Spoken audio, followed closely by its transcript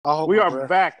We are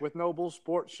back with No Bull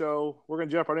Sports Show. We're going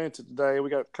to jump right into it today. We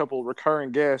got a couple of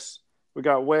recurring guests. We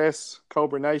got Wes,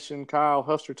 Cobra Nation, Kyle,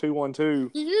 Huster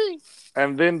 212,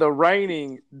 and then the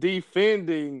reigning,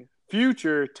 defending,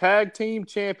 future tag team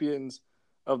champions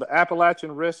of the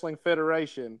Appalachian Wrestling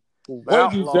Federation.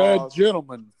 Ladies and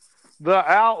gentlemen. The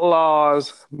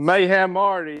Outlaws, Mayhem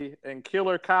Marty, and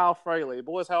Killer Kyle Fraley.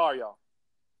 Boys, how are y'all?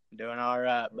 Doing all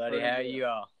right, buddy. How are you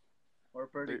all? We're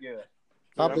pretty good.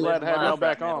 I'm glad to have y'all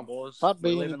back on. Boys. If I'd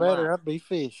be any better, I'd be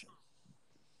fishing.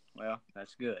 Well,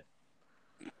 that's good.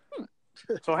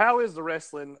 So how is the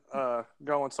wrestling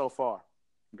going so far?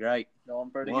 Great.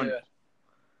 Going pretty good.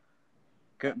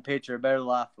 Couldn't picture a better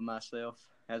life for myself.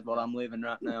 That's what I'm living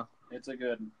right now. It's a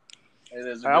good one. It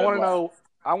is a I good want to life. know.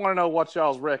 I want to know what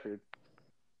y'all's record.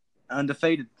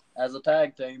 Undefeated. As a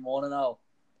tag team, 1-0.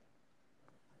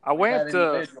 I went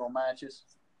individual matches,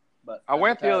 but I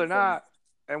went the other team, night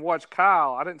and watched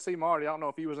Kyle. I didn't see Marty. I don't know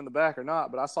if he was in the back or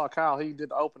not, but I saw Kyle. He did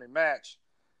the opening match.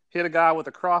 Hit a guy with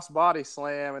a cross body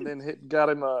slam and then got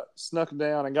him snuck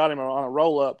down and got him on a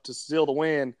roll up to steal the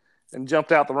win and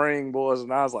jumped out the ring, boys.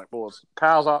 And I was like, boys,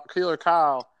 Killer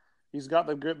Kyle. He's got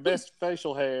the best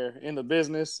facial hair in the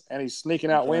business, and he's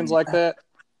sneaking out wins like that.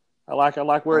 I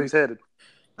like where he's headed.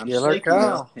 I'm Killer sneaky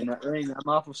Kyle. in that ring. I'm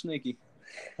awful sneaky.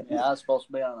 Yeah, I was supposed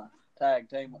to be on a tag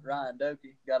team with Ryan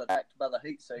Dokie. Got attacked by the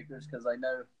Heat Seekers because they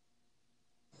know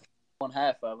one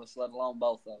half of us, let alone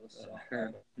both of us.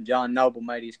 So. John Noble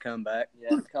made his comeback.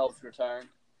 Yeah, Coach returned.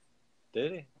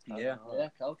 Did he? Yeah. Yeah,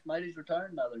 Coach made his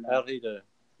return the other night. How'd he do?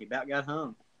 He about got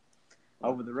hung.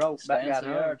 Over the rope. About got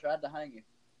hung. Sierra tried to hang him.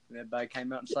 And everybody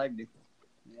came out and saved him.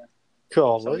 Yeah.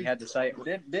 Cool. So we had to say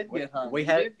Did get hung. We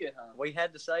did get hung. We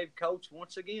had to save Coach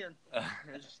once again.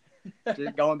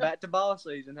 Just going back to ball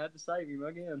season, had to save him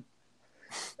again.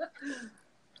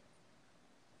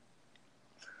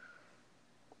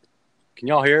 Can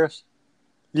y'all hear us?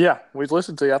 Yeah, we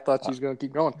listened to you. I thought you was going to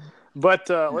keep going. But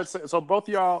let's say, so both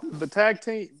of y'all,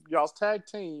 y'all's tag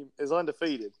team is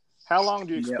undefeated. How long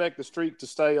do you expect the streak to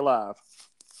stay alive?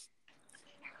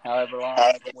 However long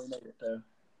we need it to.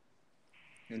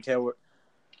 Until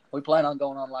we plan on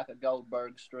going on like a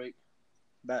Goldberg streak.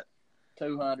 About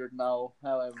 200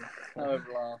 however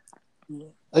long.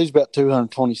 He's about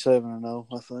 227-0,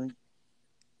 I think.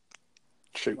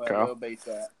 Shoot, Well, Kyle. we'll beat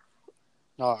that.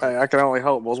 All right. Hey, I can only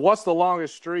hope. Well, what's the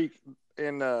longest streak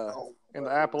in the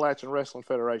Appalachian Wrestling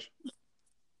Federation?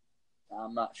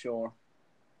 I'm not sure.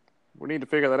 We need to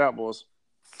figure that out, boys.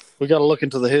 We got to look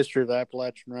into the history of the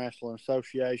Appalachian Wrestling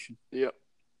Association. Yep.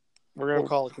 We'll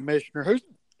call the commissioner.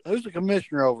 Who's the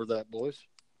commissioner over that, boys?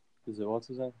 Is it what's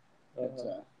his name? It's,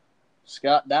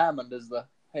 Scott Diamond is the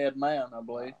head man, I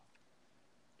believe.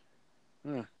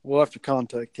 We'll have to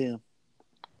contact him.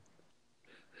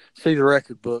 See the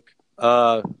record book.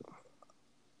 That's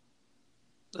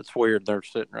weird. They're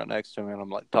sitting right next to me, and I'm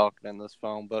like talking in this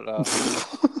phone. But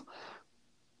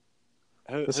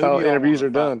that's how interviews are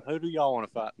done. Who do y'all want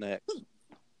to fight next?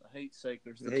 The Heat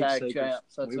Seekers, the Heat tag Seekers.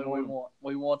 champs. That's who we want.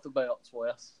 We want the belts,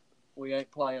 Wes. We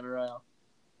ain't playing around.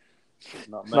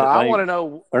 No, I want to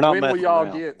know They're not when will messing y'all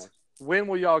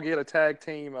around. get a tag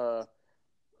team a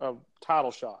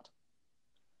title shot?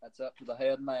 That's up to the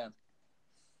head man.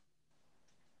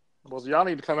 Well, y'all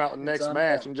need to come out in the next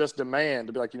match and just demand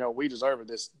to be like, we deserve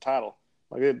this title.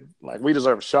 Like we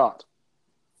deserve a shot.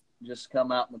 Just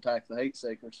come out and attack the Heat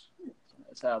Seekers.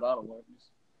 That's how that'll work.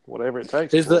 Whatever it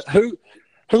takes. Is that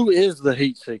who is the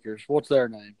Heat Seekers? What's their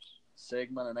names?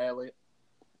 Sigmund and Elliot.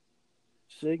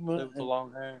 Sigma. With the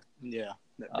long hair. Yeah,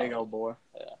 that big old boy.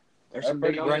 Yeah. There's some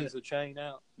They're big pretty old. Brings the chain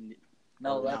out.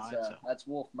 No, No, that's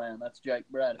Wolfman. That's Jake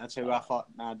Braddock. That's who I fought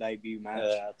in my debut match.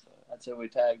 Yeah, That's who we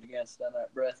tagged against down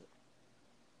at Breathitt.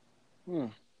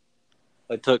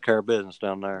 they took care of business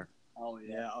down there. Oh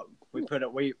yeah. Yeah,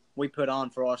 we put on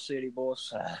for our city,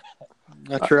 boys.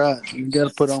 That's right. You got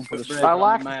to put on for the I on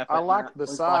like the map the We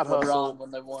side fought hustle.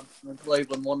 LeBron when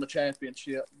Cleveland won the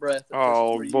championship. Breathitt.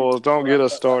 Oh, Just 3 boys, years don't before get I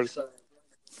us cut my started. son.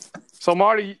 So,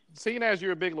 Marty, seeing as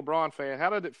you're a big LeBron fan,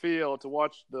 how did it feel to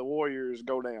watch the Warriors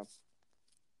go down?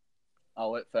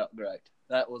 Oh, it felt great.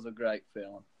 That was a great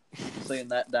feeling. Seeing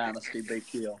that dynasty be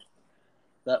killed.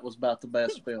 That was about the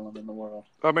best feeling in the world.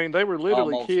 I mean, they were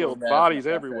literally Almost killed, orgasmic bodies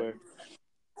like everywhere.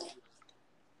 that.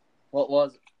 What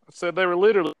was it? I said they were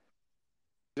literally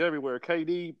everywhere.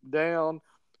 KD down,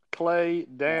 Clay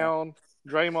down,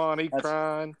 Draymond,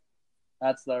 crying.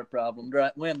 That's their problem.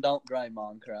 When don't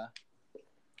Draymond cry?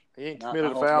 He ain't I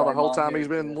committed a hope foul the whole Draymond time hears he's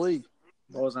been in the this. league.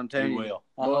 Boys, I'm telling You you. will.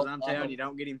 Boys, I'm telling you,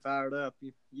 don't get him fired up.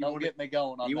 You Don't want get me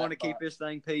going on you that want to keep part. this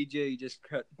thing PG? Just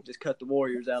cut the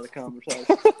Warriors out of the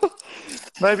conversation.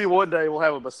 Maybe one day we'll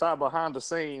have a behind the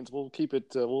scenes. We'll keep it.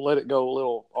 We'll let it go a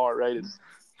little R-rated.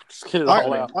 Just get it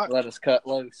all out. Let us cut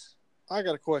loose. I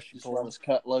got a question Just for let you. us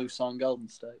cut loose on Golden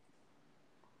State.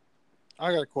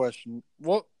 I got a question.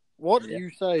 What do you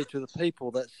say to the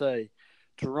people that say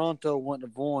Toronto wouldn't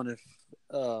have won if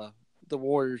the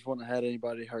Warriors wouldn't have had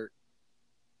anybody hurt?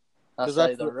 I 'Cause say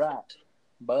that's they're what- right,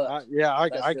 but I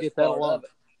that's get just that a part lot. of it.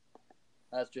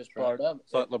 That's just part of it.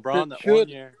 But LeBron that Should- one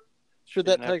year. Should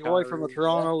that Didn't have take away from the Kyrie.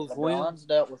 Toronto's win? LeBron's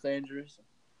dealt with injuries.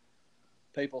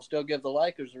 People still give the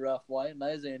Lakers a rough way, and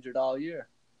they's injured all year.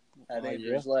 Had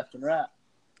injuries left and right.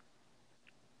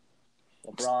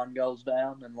 LeBron goes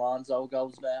down, and Lonzo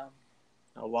goes down.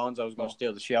 Alonzo's going to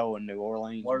steal the show in New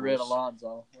Orleans. We're rid of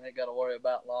Lonzo. We ain't got to worry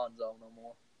about Lonzo no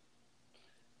more.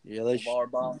 Yeah, they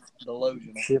LeVar Ball,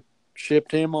 delusional.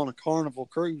 shipped him on a Carnival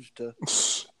cruise to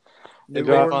It'd New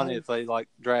be Orleans. funny if they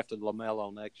drafted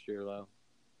LaMelo next year though.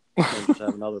 They just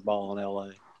have another ball in LA.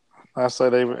 I say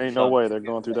they ain't no way they're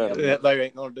going through that. Yeah, they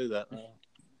ain't gonna do that.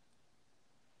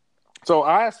 So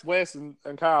I asked Wes and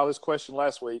Kyle this question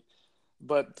last week,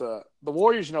 but the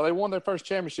Warriors, they won their first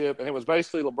championship, and it was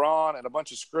basically LeBron and a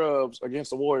bunch of scrubs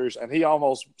against the Warriors, and he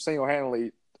almost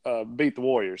single-handedly beat the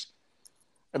Warriors.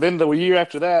 And then the year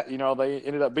after that, they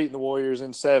ended up beating the Warriors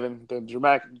in 7, the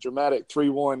dramatic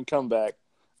 3-1 comeback,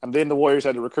 and then the Warriors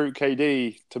had to recruit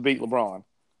KD to beat LeBron.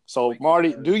 So,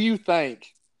 Marty, do you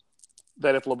think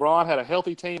that if LeBron had a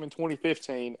healthy team in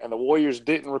 2015 and the Warriors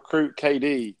didn't recruit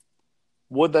KD,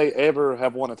 would they ever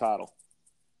have won a title?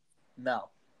 No,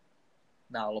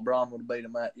 LeBron would have beat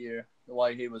him that year, the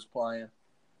way he was playing.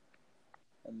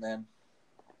 And then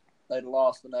they'd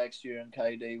lost the next year, and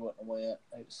KD wouldn't have went.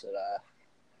 He'd have said,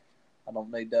 I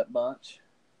don't need that bunch.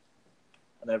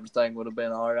 And everything would have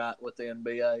been all right with the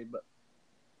NBA, but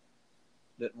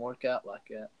didn't work out like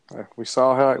that. We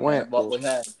saw how it We went. had what we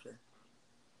had.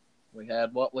 We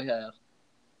had what we had.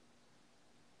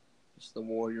 Just the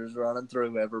Warriors running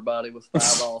through everybody with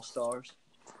 5 All-Stars.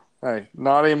 Hey,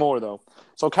 not anymore, though.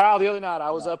 So, Kyle, the other night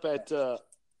I was up at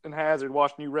in Hazard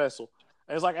watching you wrestle.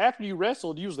 And it's like after you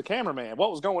wrestled, you was the cameraman. What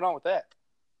was going on with that?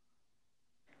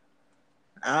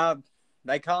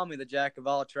 They call me the jack of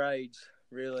all trades,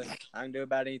 really. I can do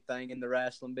about anything in the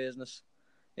wrestling business.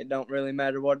 It don't really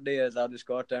matter what it is. I'll just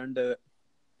go out there and do it.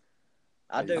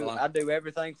 I do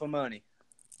everything for money.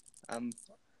 I'm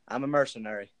a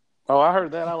mercenary. Oh, I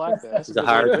heard that. I like that. That's He's a good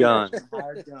way to hired do it. gun.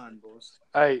 Hired gun, boys.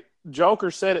 Hey,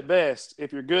 Joker said it best.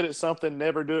 If you're good at something,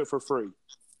 never do it for free.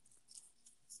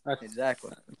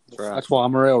 Exactly. That's right. That's why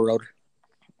I'm a railroader.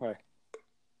 Right.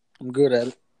 I'm good at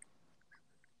it.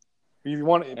 If you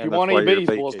want And any that's why you're a beef,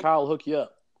 boys, beekeeper. Kyle will hook you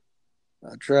up.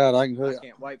 I tried. I can. I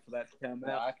can't wait for that to come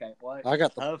No, out. I can't wait. I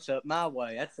got the. Huff's up my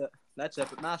way. That's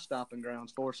up at my stomping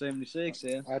grounds, 476.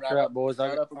 Yeah. That's right, boys.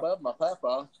 Right up above my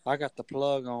papa. I got the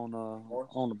plug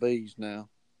on the bees now.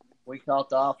 We caught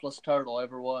the awfulest turtle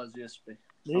ever was yesterday.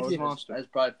 Did you? Monster. It's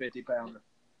probably 50-pounder.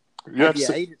 You have, Have you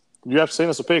to, ate it? you have to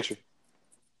send us a picture.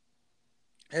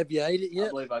 Have you ate it I yet?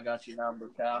 believe I got your number,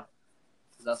 Kyle.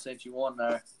 Because I sent you one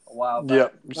there a while back.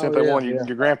 Yep. You sent that one your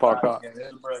grandpa caught. Yeah,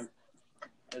 it's a brute.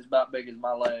 It's about big as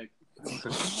my leg.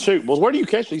 Shoot. Well, where do you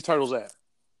catch these turtles at?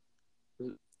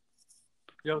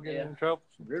 Y'all get Yeah. in trouble?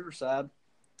 Riverside.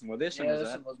 Well, this one Yeah, was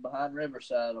this at. one was behind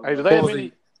Riverside. Hey, do they have Was any?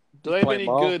 he- Do they have playing any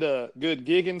ball? good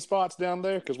gigging spots down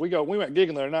there? Because we went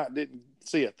gigging there tonight, didn't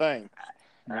see a thing.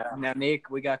 Now, Nick,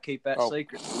 we got to keep that Oh.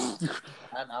 secret.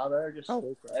 I know they're just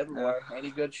Oh. everywhere. Any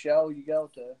good show you go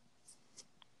to.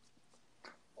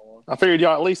 I figured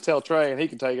y'all at least tell Trey and he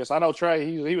can take us. I know Trey,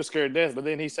 he was scared to death, but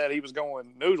then he said he was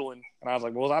going noodling. And I was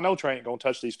like, well, I know Trey ain't going to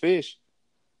touch these fish.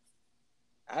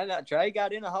 I know Trey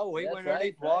got in a hole. He That's went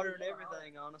underneath right. water and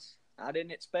everything on us. I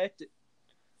didn't expect it.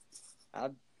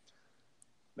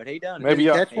 But he done it. Maybe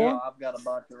y'all. catch one? I've got a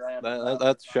bunch of random.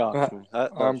 That shocks me.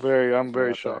 I'm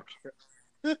very shocked.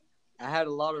 I had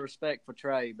a lot of respect for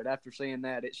Trey, but after seeing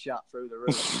that, it shot through the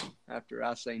roof. After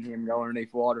I seen him go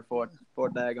underneath water for a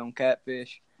daggone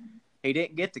catfish. He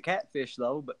didn't get the catfish,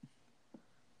 though, but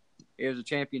it was a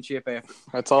championship effort.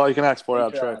 That's all you can ask for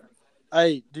out of Trey.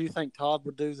 Hey, do you think Todd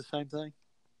would do the same thing?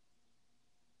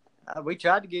 We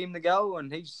tried to get him to go,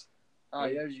 and Oh,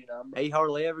 here's your number. he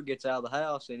hardly ever gets out of the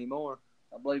house anymore.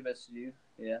 I believe it's you.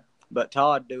 Yeah. But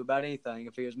Todd do about anything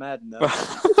if he was mad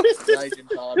enough. Raging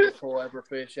Todd will pull every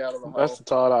fish out of the That's hole. the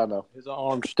Todd I know. His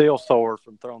arm's still sore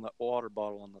from throwing that water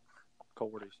bottle on the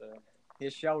court, he said.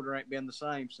 His shoulder ain't been the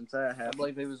same since that I happened.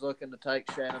 believe he was looking to take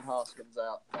Shannon Hoskins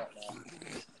out right now.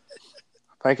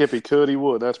 think if he could, he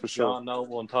would. That's for sure. John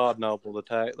Noble and Todd Noble, the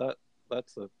tag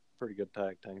that's a pretty good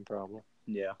tag team, probably.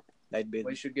 Yeah, they'd be.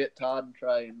 We should get Todd and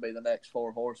Trey and be the next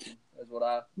 4 horsemen. That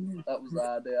was the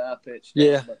idea I pitched.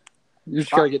 Yeah. But You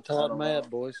just got to get I Todd don't mad, know.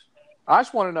 boys. I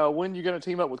just want to know when you're going to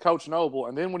team up with Coach Noble,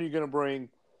 and then when you're going to bring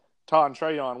Todd and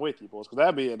Trey on with you, boys, because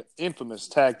that'd be an infamous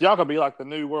tag. Y'all could be like the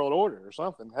new world order or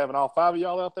something, having all 5 of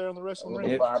y'all out there in the a wrestling little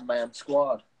ring. 5-man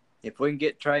squad. If we can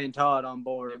get Trey and Todd on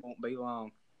board, it won't be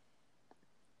long.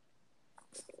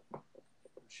 I'm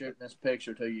shooting this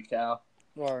picture to you, Kyle.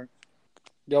 All right.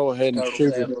 Go ahead and Turtle's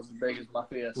shoot head it. was as big as my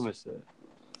fist. Let me see.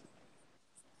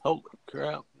 Holy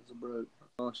crap. It was a brute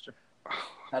monster.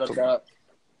 Had a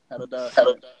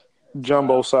duck.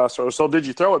 Jumbo size turtle. So did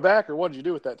you throw it back, or what did you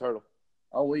do with that turtle?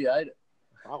 Oh, we ate it.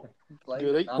 Oh, Played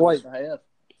good it. eat. Knocked Wait. it in the head.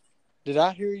 Did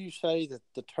I hear you say that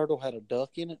the turtle had a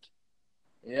duck in it?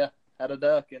 Yeah, had a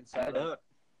duck inside. Had a duck.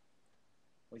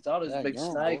 We thought it was a big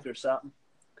Daggone, snake boy. or something.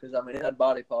 Because, I mean, it had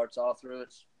body parts all through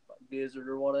it. Like gizzard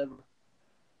or whatever.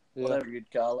 Yeah. Whatever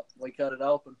you'd call it. We cut it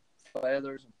open.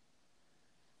 Feathers,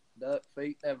 duck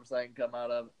feet, everything come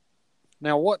out of it.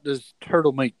 Now, what does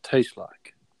turtle meat taste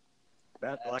like?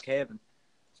 About like heaven.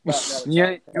 It's about got a You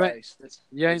ain't- top you ain't- taste.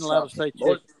 You ain't It's allowed to say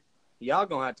Boys, chicken. y'all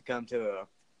gonna have to come to a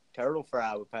turtle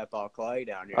fry with Papa Clay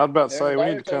down here. I was about to There say, we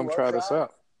they need to are, come too. try We're this trying.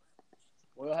 out.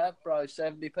 We'll have probably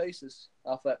 70 pieces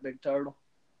off that big turtle.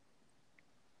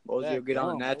 Boys, Yeah, you'll get on a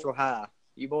come on, natural high.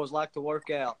 You boys like to work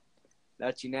out.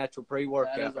 That's your natural That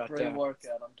pre-workout is a right there.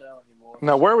 pre-workout, I'm telling you, boys.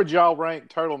 Now, where would y'all rank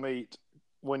turtle meat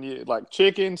when you like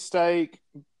chicken, steak,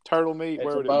 turtle meat? It's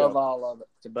Where would it above go? all of it.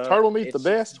 It's above- Turtle meat the it's-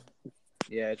 best?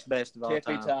 Yeah, it's best of all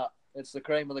Tippy time. top. It's the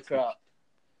cream of the crop.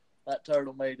 That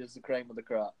turtle meat is the cream of the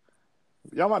crop.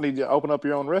 Y'all might need to open up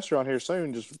your own restaurant here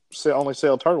soon. Just only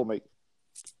sell turtle meat.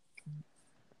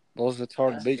 Boys, it's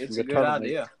hard to beat It's some a good good turtle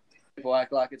idea. meat. People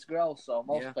act like it's gross, so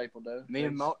most Yeah. people do. Me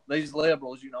and Mo- these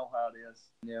liberals, you know how it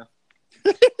is. Yeah.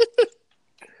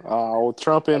 With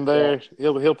Trump in there,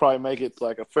 he'll probably make it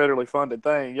like a federally funded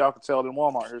thing. Y'all can sell it in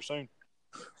Walmart here soon.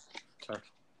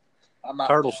 I might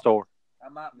Turtle mail, store. I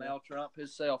might mail Trump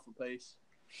himself a piece.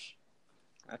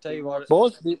 I tell you what,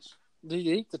 Boys, do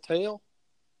you eat the tail?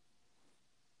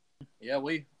 Yeah,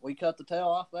 we cut the tail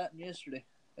off that yesterday.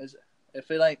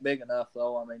 If it ain't big enough,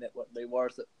 though, I mean, it wouldn't be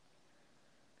worth it.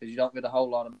 Because you don't get a whole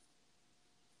lot of.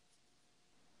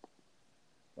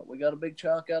 But we got a big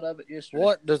chunk out of it yesterday.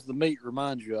 What does the meat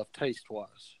remind you of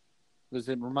taste-wise? Does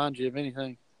it remind you of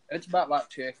anything? It's about like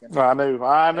chicken. I knew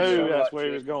Yeah, that's like where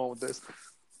he was chicken. going with this.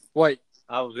 Wait,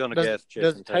 I was going to does, guess chicken.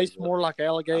 does it taste too, more like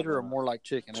alligator I or don't know. more like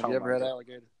chicken? Have Oh you ever my had God.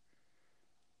 alligator?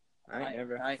 I ain't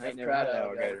never tried had alligator.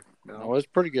 alligator. No. No, it's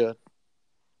pretty good.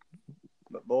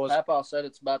 But boys, Papa said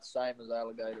it's about the same as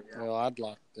alligator. Yeah. Well, I'd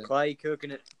like that. Clay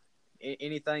cooking it.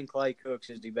 Anything Clay cooks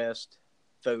is the best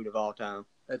food of all time.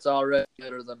 It's already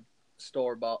better than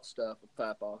store-bought stuff if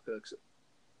Papa cooks it.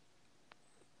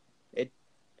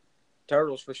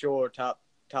 Turtles for sure. Top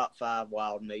 5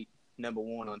 wild meat. Number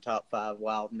 1 on top 5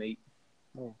 wild meat.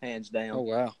 Oh. Hands down. Oh,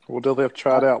 wow. We'll definitely have to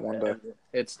try it out one day.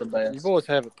 It's the best. You boys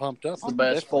have it pumped up. It's the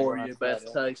best Definitely for gonna you, have to try best it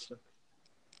out. tasting.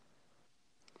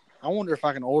 I wonder if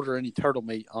I can order any turtle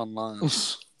meat online.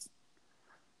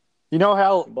 You know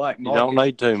how Black You market. don't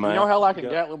need to, man. you know how like in You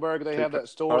got- Gatlinburg they two have that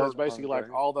store that's turtles basically like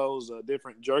hungry. all those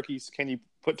different jerkies. Can you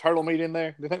put turtle meat in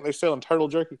there? Do you think they're selling turtle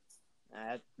jerky?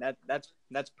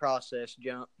 That's processed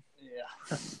junk.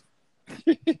 Yeah.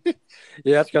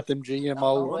 Yeah, it's got them I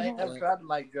GMO. ain't never tried to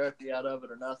make jerky out of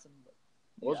it or nothing.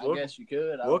 But We'll- yeah, I guess you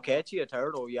could. We'll catch you a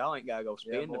turtle. Y'all ain't gotta go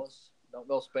Yeah, spend an boys. Don't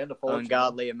go spend a fortune.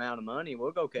 ungodly amount of money.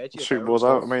 We'll go catch you a Shoot, turtle. boys.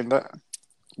 I mean that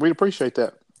we'd appreciate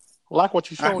that. Like what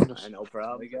you're showing us. Ain't no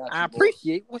problem. We got you, I boys.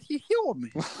 appreciate what you showing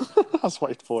me. I was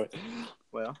waiting for it.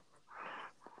 Well,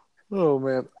 Oh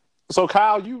man. So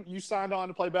Kyle, you signed on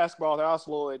to play basketball at Alice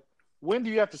Lloyd. When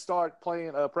do you have to start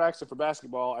playing practicing for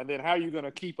basketball, and then how are you going to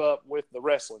keep up with the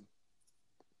wrestling?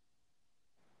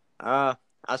 I've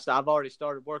already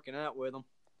started working out with them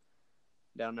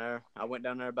down there. I went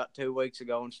down there about 2 weeks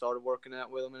ago and started working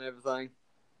out with them and everything.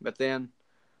 But then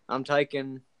I'm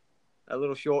taking a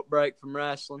little short break from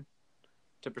wrestling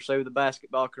to pursue the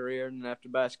basketball career, and after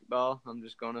basketball, I'm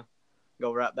just gonna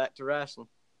go right back to wrestling.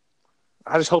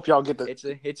 I just hope y'all get the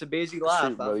It's a busy life.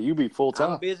 shoot, brother. You be full I'm a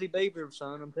time. busy beaver,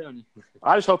 son. I'm telling you.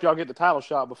 I just hope y'all get the title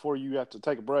shot before you have to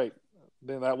take a break.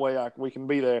 Then that way we can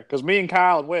be there. Because me and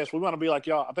Kyle and Wes, we want to be like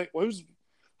y'all. I think who's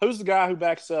the guy who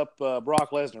backs up Brock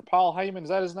Lesnar? Paul Heyman, is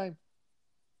that his name?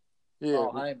 Yeah,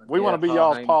 Paul Heyman. we want to be Paul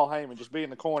y'all's Heyman. Paul Heyman. Just be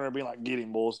in the corner and be like, get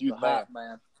him, bulls. You The the man. hype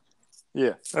man.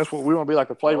 Yeah, that's what we want to be like.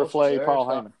 The Flavor Oh, Flav, sure, Paul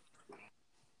so- Heyman.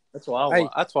 That's what I want. Hey.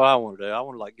 That's what I want to do. I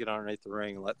want to like get underneath the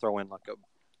ring and throw in like a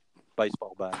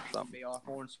baseball bat or something. Be our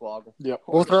Hornswoggle. Yep.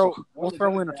 We'll throw What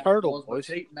in a turtle, but boys.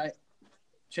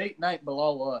 cheating ain't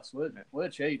below us. We'll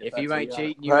cheat. If that's you ain't who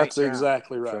cheating, you That's ain't trying.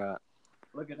 exactly That's right. right.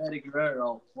 Look at Eddie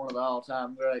Guerrero, one of the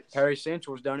all-time greats. Perry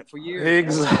Central's done it for years.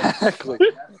 Exactly.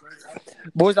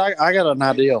 Boys, I got an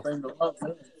idea.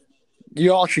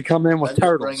 You all should come in with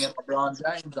turtles. Bring in LeBron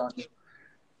James on you.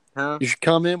 Huh? You should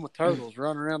come in with turtles,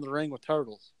 run around the ring with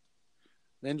turtles.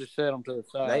 Then just set them to the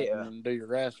side and do your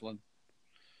wrestling.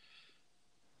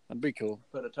 That'd be cool.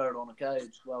 Put a turtle in a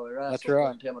cage while we wrestle. That's right.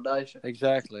 For intimidation.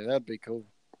 Exactly. That'd be cool.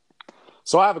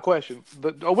 So I have a question.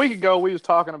 A week ago, we was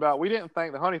talking about we didn't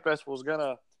think the Honey Festival was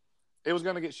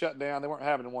gonna get shut down. They weren't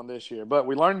having one this year, but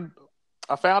we learned.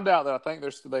 I found out that I think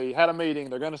they had a meeting.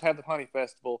 They're going to have the Honey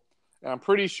Festival, and I'm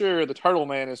pretty sure the Turtle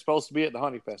Man is supposed to be at the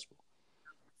Honey Festival.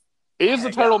 Is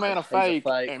the Turtle Man a fake?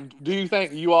 And do you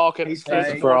think you all could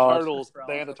catch more turtles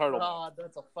than the Turtle Man? God,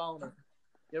 that's a phony.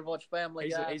 You ever watch Family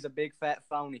Guy? He's a big fat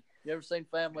phony. You ever seen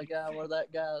Family Guy where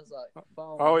that guy's like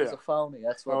phony? Oh, yeah. He's a phony.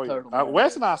 That's what Turtle Man Yeah.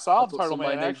 Wes and I saw That's the what Turtle Man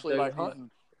somebody needs actually to do. like hunting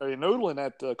or noodling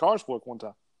at Cars Fork one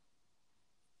time.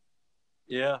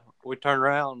 Yeah, we turned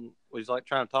around. We was like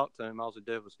trying to talk to him. All he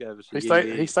did was give us a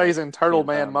He stays in Turtle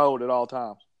Man mode at all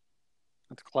times.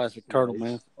 That's a classic turtle,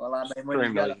 man. Well, I mean, when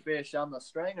you got a fish on the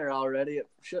stringer already, it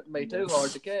shouldn't be too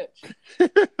hard to catch.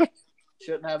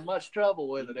 Shouldn't have much trouble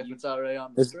with it if it's already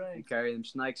on the You string. carry them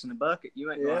snakes in a bucket,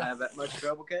 you ain't gonna have that much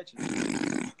trouble catching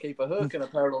them. Keep a hook in a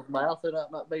turtle's mouth, it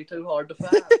might not be too hard to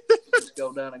find. Just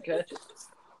go down and catch it.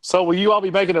 So will you all be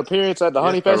making an appearance at the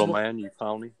Honey Turtle Festival? Man, you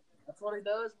phony. That's what he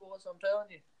does, boys. I'm telling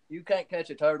you. You can't catch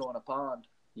a turtle in a pond.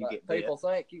 People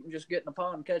think you can just get in a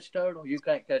pond and catch a turtle. You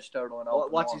can't catch a turtle in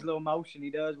open Watch water. his little motion he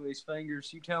does with his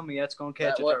fingers. You tell me that's gonna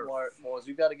catch That a wouldn't turtle. work, boys.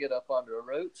 You got to get up under a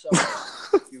root somewhere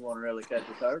if you want to really catch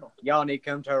a turtle. Y'all need to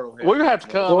come turtle here. We're gonna have to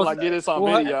come and get this on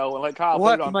We'll video and let Kyle We'll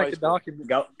put have it to on make a Facebook.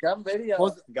 document. Come video.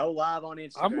 Go live on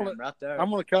Instagram right there. I'm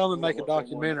gonna come and make a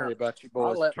documentary about you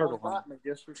boys. I'll let Turtle one hunting. bite me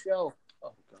just for show.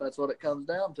 That's what it comes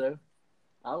down to.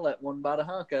 I'll let one bite a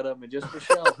hunk out of me just for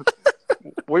show.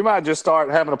 We might just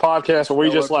start having a podcast where we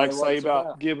Know just what say it's about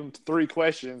about. give them 3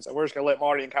 questions, and we're just gonna let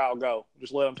Marty and Kyle go.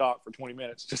 Just let them talk for 20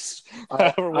 minutes. Just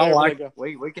I wherever like- they go.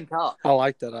 We can talk. I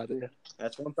like that idea.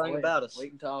 That's one thing about us. We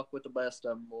can talk with the best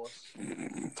of them, boys.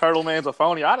 Turtle Man's a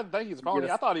phony. I didn't think he's a phony.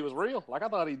 Yes. I thought he was real. I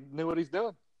thought he knew what he's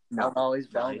doing. No, he's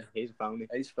phony. He's a phony.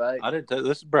 He's fake. I didn't tell.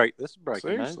 This is breaking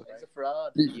Seriously. He's a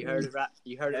fraud. You heard it right.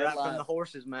 You heard it right from the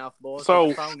horse's mouth, boys. So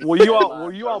He's a phony.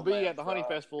 will you all be Turtle at the Man Honey fraud.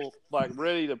 Festival like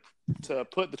ready to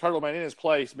put the Turtle Man in his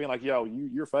place, being like, yo,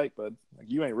 you're fake, bud. Like,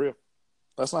 you ain't real.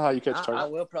 That's not how you catch a I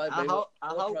turtle. will probably I be. hope-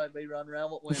 I'll probably be running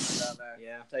around with women down there.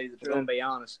 Yeah. Tell you the We're gonna truth. be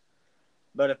honest.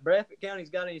 But if Breathitt County's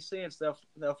got any sense,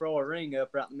 they'll throw a ring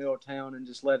up right in the middle of town and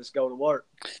just let us go to work.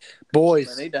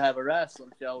 Boys, They need to have a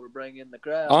wrestling show to bring in the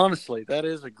crowd. honestly, that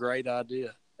is a great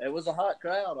idea. It was a hot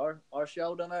crowd. Our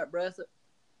show down there at Breathitt.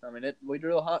 I mean, we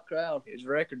drew a hot crowd. It's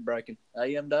record breaking.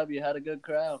 AMW had a good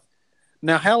crowd.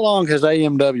 Now, how long has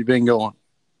AMW been going?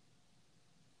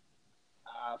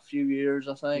 A few years,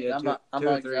 I think. Yeah, I'm two not or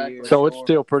three exactly years. So it's sure.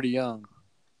 still pretty young.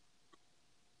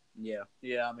 Yeah.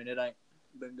 Yeah, I mean, it ain't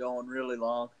been going really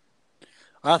long.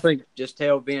 I think Just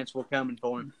tell Vince we're coming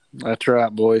for him. that's right,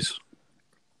 boys.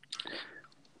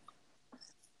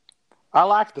 I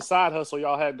like the side hustle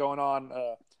y'all had going on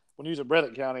when you was at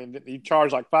Breathitt County, and you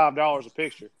charged like $5 a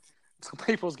picture. So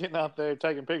people's getting out there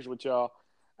taking pictures with y'all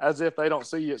as if they don't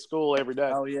see you at school every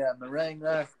day. Oh, yeah, in the ring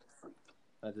there.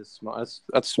 That is smart.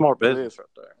 That's smart business right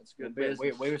there. That's good We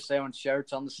business. were selling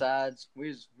shirts on the sides.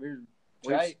 We've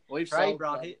Trey sold,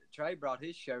 brought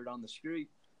his shirt on the street.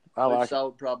 I we've like it.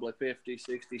 sold probably 50,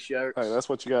 60 shirts. Hey, that's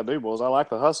what you got to do, boys. I like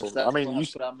the hustle. That's I mean, why you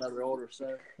put out another order,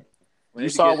 sir. We you need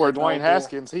to saw get where the Dwayne mobile-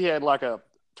 Haskins, he had like a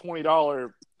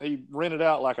 $20. He rented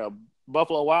out like a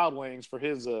Buffalo Wild Wings for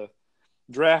his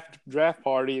draft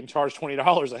party and charged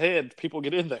 $20 a head. People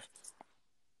get in there.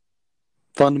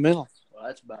 Fundamental. Well,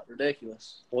 that's about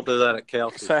ridiculous. We'll do that at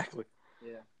Kelsey's. Exactly.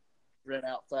 Yeah. Rent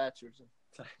out Thatcher's.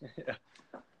 Yeah.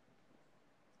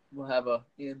 We'll have a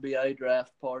NBA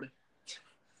draft party.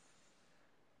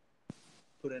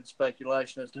 Put in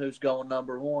speculation as to who's going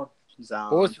number one. Zion,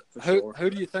 Boys, for who sure. who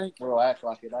do you think? We'll act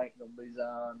like it ain't going to be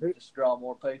Zion. Just draw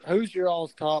more people. Who's your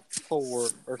all's top 4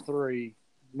 or 3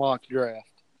 mock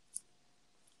draft?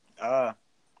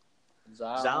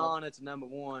 Zion at number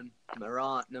 1,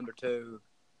 Morant number 2.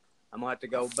 I'm gonna have to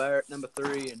go Barrett number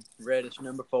 3 and Reddish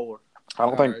number 4. I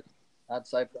don't think I'd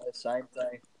say probably the same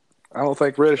thing. I don't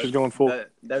think Reddish is going full.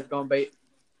 There's gonna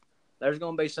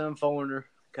be some foreigner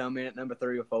come in at number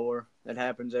 3 or 4. That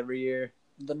happens every year.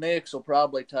 The Knicks will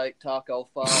probably take Taco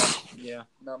Fall, Yeah.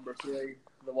 number 3.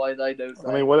 the way they do things.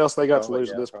 I mean, what else they got to Probably, lose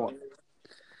yeah, at this probably. point?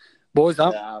 Boys,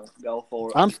 Yeah, go for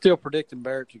it. I'm still predicting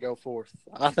Barrett to go fourth.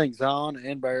 I think Zion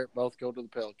and Barrett both go to the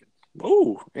Pelicans.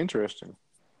 Ooh, interesting.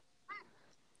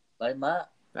 They might.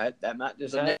 That might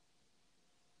just The happen.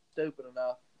 stupid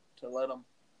enough to let him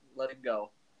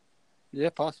go. Yeah,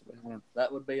 possibly.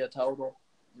 That would be a total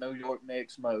New York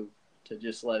Knicks move to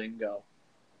just let him go.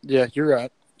 Yeah, you're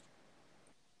right.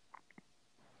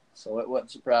 So it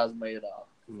wouldn't surprise me at all.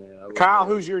 Yeah, Kyle,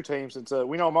 who's your team? Since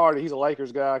we know Marty, he's a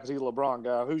Lakers guy because he's a LeBron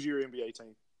guy. Who's your NBA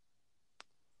team?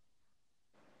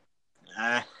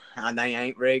 They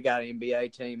ain't really got an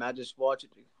NBA team. I just watch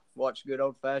good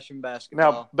old fashioned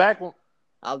basketball. Now, back when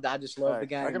I just love the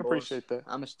game. I can boys. appreciate that.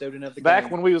 I'm a student of the Back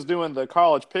game. when we was doing the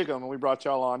college pick'em and we brought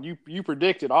y'all on, you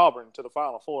predicted Auburn to the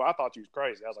Final Four. I thought you was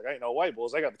crazy. I was like, ain't no way,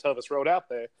 boys. They got the toughest road out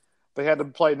there. They had to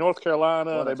play North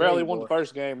Carolina. Well, They I tell barely you, won boy. the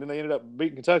first game. Then they ended up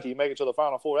beating Kentucky, making it to the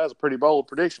Final Four. That was a pretty bold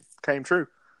prediction. Came true.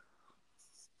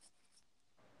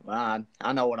 Well,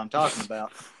 I know what I'm talking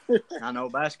about. I know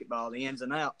basketball, the ins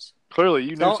and outs. Clearly,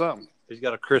 you knew Don't- something. He's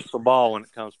got a crystal ball when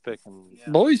it comes picking Yeah.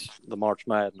 Boys, the March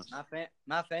Madness.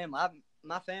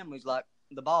 My family's like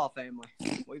the Ball family.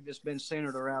 We've just been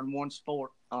centered around one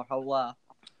sport our whole life.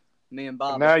 Me and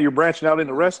Bob. And now you're branching out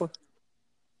into wrestling.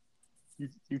 You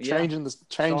Yeah. changing the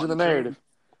Starting to narrative.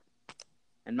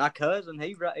 And my cousin,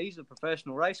 he's a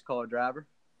professional race car driver.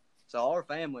 So our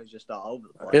family's just all over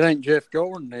the place. it ain't Jeff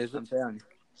Gordon, is I'm it? telling you.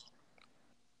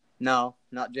 No,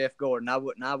 not Jeff Gordon. I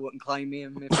wouldn't claim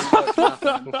him if he was my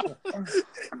family. Dale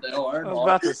I was Earnhardt.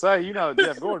 about to say, you're not a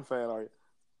Jeff Gordon fan, are you?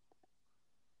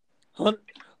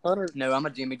 Hunter. No, I'm a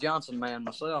Jimmy Johnson man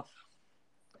myself.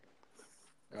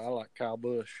 I like Kyle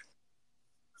Busch.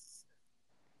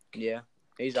 Yeah,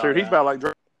 he's Sure, all he's right. about like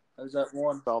Drake Who's that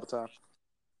one? all the time.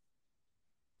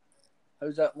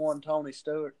 Who's that one? Tony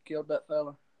Stewart killed that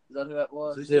fella. Is that who that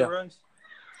was? Is he still Yeah. race?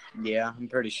 Yeah, I'm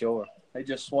pretty sure. He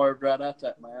just swerved right at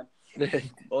that man.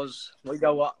 We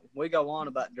go on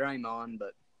about Draymond,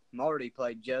 but Marty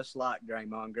played just like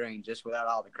Draymond Green, just without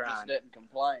all the Just crying. didn't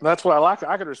complain. That's what I like.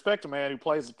 I could respect a man who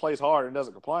plays hard and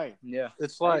doesn't complain. Yeah,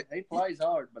 It's like he plays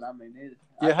hard, but I mean,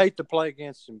 you hate to play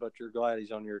against him, but you're glad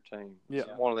he's on your team. Yeah.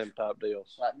 It's one of them type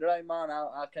deals. like Draymond,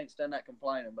 I can't stand that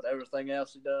complaining, but everything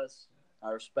else he does,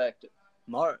 I respect it.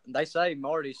 They say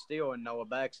Marty's still in Noah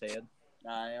Back's head.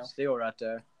 I am. Still right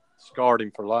there. Scarred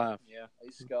him for life. Yeah,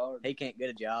 He's scarred. he can't get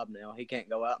a job now. He can't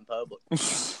go out in public.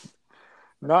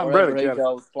 Not in Wherever Breddick he County.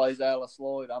 goes, plays Alice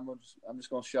Lloyd. I'm just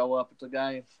gonna show up at the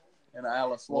game in an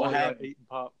Alice We'll Lloyd. have Eating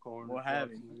popcorn. We'll have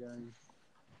him.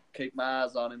 Keep my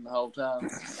eyes on him the whole time.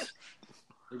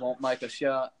 He won't make a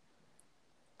shot.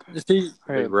 Is he?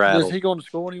 Hey, Be rattled. Is he going to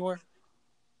school anywhere?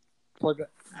 Play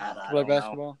I play don't know.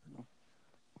 basketball?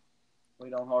 We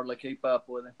don't hardly keep up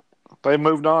with him. They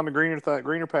moved on to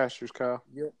greener pastures, Kyle.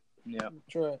 Yeah,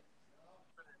 That's right.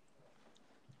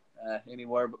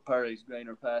 Anywhere but Perry's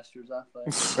greener pastures, I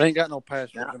think. They ain't got no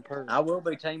passwords Yeah. in Perry. I will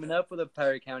be teaming up with a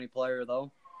Perry County player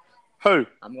though. Who?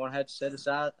 I'm going to have to set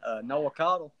aside Noah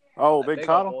Cottle. Oh, That Big old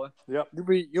Cottle. boy. Yep.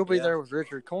 You'll be Yeah. there with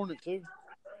Richard Cornett too.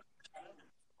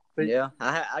 Yeah,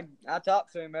 I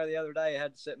talked to him there the other day. I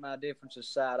had to set my differences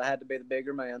aside. I had to be the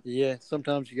bigger man. Yeah,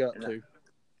 sometimes you got Yeah. to.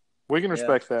 We can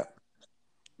respect that.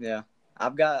 Yeah,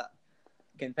 I've got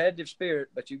competitive spirit,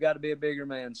 but you got to be a bigger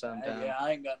man sometimes. Yeah,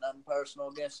 I ain't got nothing personal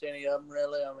against any of them,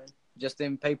 really. I mean, Just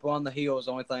them people on the hill is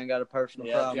the only thing I got a personal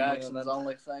yeah, problem Jackson's with. the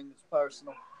only thing that's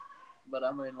personal. But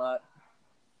I mean, like,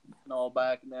 Noah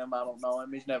back and them, I don't know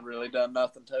him. He's never really done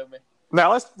nothing to me. Now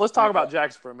let's talk about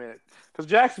Jackson for a minute, because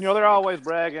Jackson, they're always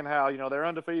bragging how they're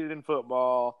undefeated in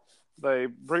football. They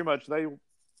pretty much the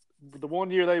 1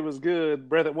 year they was good,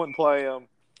 Breathitt wouldn't play them.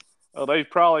 They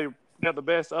probably got the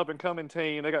best up and coming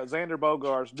team. They got Xander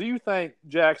Bogaerts. Do you think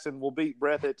Jackson will beat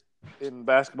Breathitt in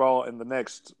basketball in the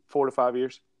next 4 to 5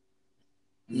 years?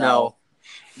 No,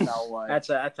 No way. that's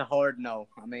a hard no.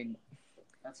 I mean,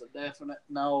 That's a definite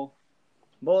no.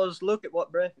 boys, look at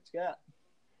what Breathitt's got.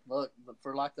 Look,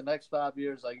 for like the next 5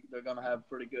 years, they're going to have a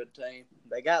pretty good team.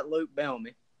 They got Luke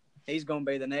Bellamy. He's going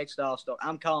to be the next All-Star.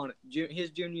 I'm calling it. His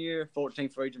junior year,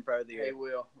 14th Region Player of the He Year.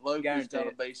 will. Luke is Guaranteed. going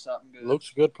to be something good.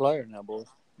 Luke's a good player now, boys.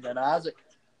 Then Isaac,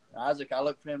 I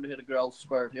look for him to hit a growth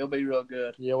spurt. He'll be real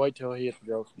good. Yeah, wait till he hits the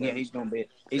growth. Yeah, he's going to be.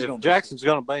 He's If going to Jackson's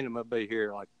going to beat him, it'll be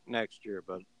here like next year,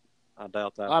 but I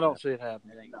doubt that. I don't see it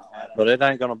happening. It ain't gonna No, happen. But it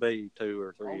ain't going to be 2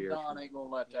 or 3 Old years. Don ain't going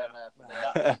to let that happen.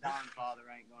 The Don father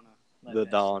ain't going to. The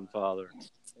Don father.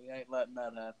 He ain't letting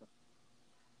that happen.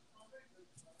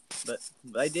 But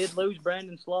they did lose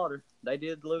Brandon Slaughter. They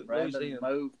did lose Brandon him.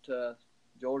 moved to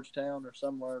Georgetown or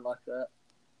somewhere like that.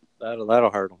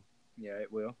 That'll hurt him. Yeah,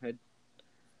 it will.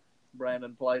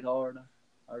 Brandon played hard.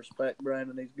 I respect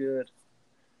Brandon. He's good.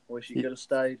 Wish he could have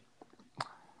stayed.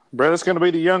 Brett, it's going to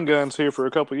be the young guns here for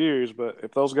a couple of years, but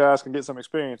if those guys can get some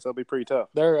experience, they'll be pretty tough.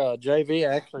 They're JV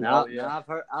actually. No,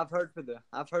 I've heard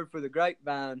for the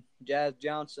grapevine, Jazz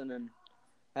Johnson and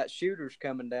that shooter's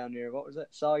coming down here. What was that?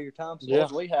 Sawyer Thompson. Yeah.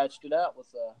 We hatched it out with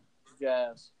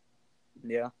Jazz.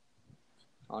 Yeah.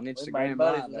 On We Instagram made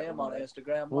buddies Live. with him on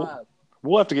Instagram Well, Live.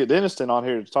 We'll have to get Denniston on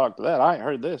here to talk to that. I ain't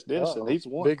heard this. Denniston, Uh-oh. he's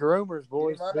one. Big rumors,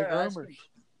 boys. You might Big ask rumors.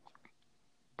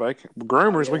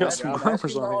 Groomers, we got That's some two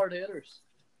groomers on here. hard hitters.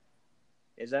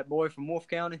 Is that boy from Wolf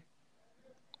County?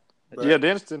 Yeah,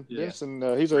 Denniston. Yeah.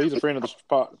 Denniston, he's a friend of the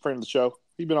friend of the show.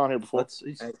 He's been on here before.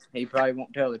 He probably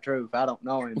won't tell the truth. I don't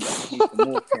know him, but he's from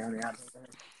Wolf County.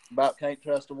 About can't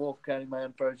trust a Wolf County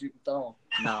man for as you can throw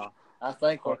him. No. I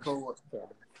think we're cool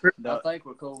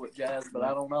with Jazz, but I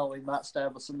don't know. He might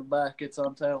stab us in the back. It's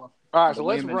untelling. All right, The so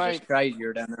let's women's rank. just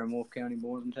crazier down there in Wolf County,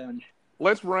 boys. I'm telling you.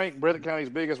 Let's rank Breathitt County's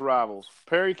biggest rivals: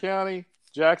 Perry County,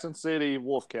 Jackson City,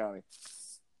 Wolf County.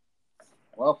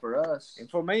 Well, for us, And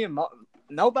for me and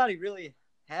nobody really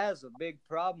has a big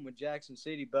problem with Jackson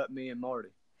City but me and Marty.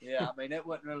 yeah, I mean, it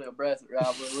wasn't really a Breathitt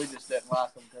rivalry. We just didn't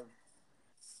like them because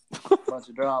a bunch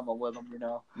of drama with them, you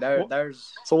know.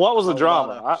 There's So what was the A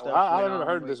drama? lot of stuff I went never on.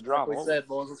 heard this drama. Like we said,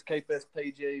 boys, let's keep this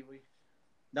PG.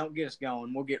 don't get us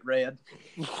going. We'll get red.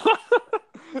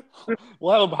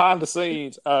 We'll have a behind the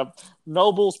scenes.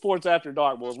 Noble Sports After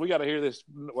Dark, boys. We got to hear this.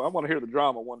 Well, I want to hear the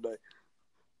drama one day.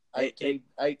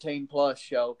 18 plus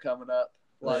show coming up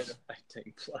later.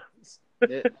 18 plus.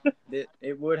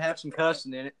 It would have some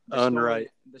cussing in it. Unright.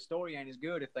 The story ain't as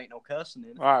good if there ain't no cussing in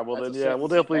it. All right, well That's then, a yeah, we'll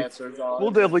sentence definitely answers on we'll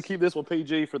it. definitely keep this one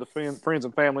PG for the friends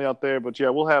and family out there. But yeah,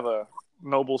 we'll have a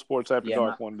Noble Sports After Yeah,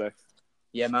 Dark one day.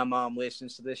 Yeah, my mom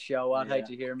listens to this show. I'd hate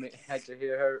Yeah.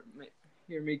 to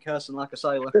hear me cussing like a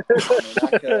sailor.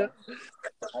 I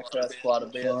cuss quite a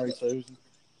bit. Sorry, Susan.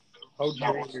 I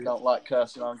don't like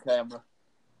cussing on camera.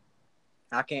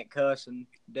 I can't cuss in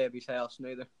Debbie's house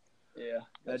neither. Yeah,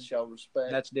 that show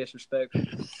respect. That's disrespectful.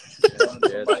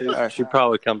 Yeah, she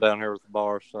probably come down here with the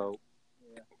bar, so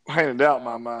I ain't a doubt in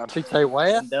my mind. TK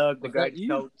West. And Doug, the Was that greatest you?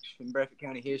 coach in Breathitt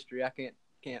County history, I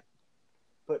can't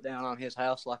put down on his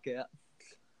house like that.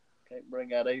 Can't bring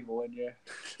that evil in here.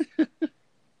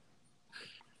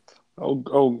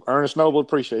 Oh, Ernest Noble,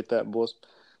 appreciate that, boys.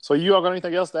 So you all got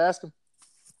anything else to ask him,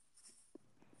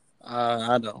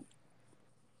 I don't.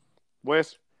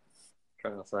 Wes?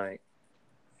 trying to think.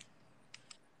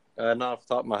 Not off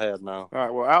the top of my head, no. All right,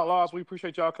 well, Outlaws, we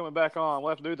appreciate y'all coming back on. We'll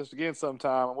have to do this again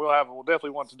sometime, and we'll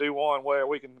definitely want to do one where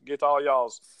we can get to all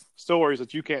y'all's stories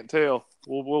that you can't tell.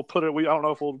 We'll put it. I don't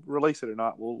know if we'll release it or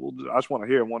not. I just want to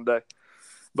hear them one day.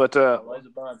 But There's a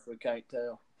bunch we can't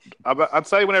tell. I'd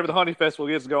say whenever the Honey Festival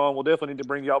gets going, we'll definitely need to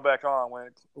bring y'all back on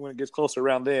when it gets closer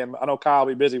around then. I know Kyle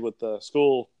will be busy with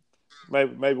school.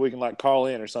 Maybe we can call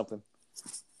in or something.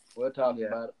 We'll talk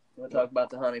about it. We'll talk about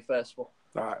the Honey Festival.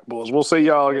 All right, boys. We'll see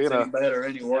y'all It's again. any better,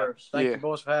 any worse. Thank Yeah. you,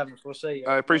 boys, for having us. We'll see you.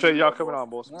 I appreciate y'all coming on,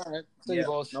 boys. All right. See you,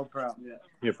 boss. No problem. Yeah.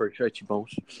 You appreciate you,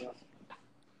 boys.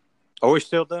 Are we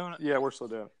still doing it? Yeah, we're still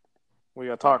doing it. We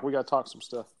got to talk some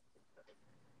stuff.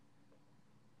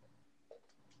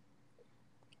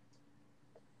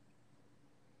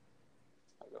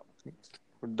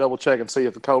 We're double checking, see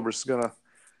if the Cobra's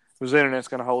his internet's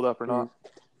gonna hold up or not.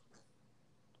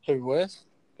 Who, West?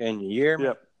 Can you hear me?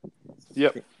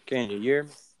 Yep. Can you hear me?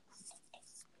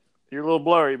 You're a little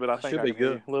blurry, but I think Should I be can hear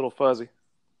good. you. A little fuzzy.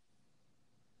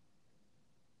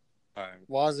 All right.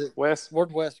 Why is it? Wes,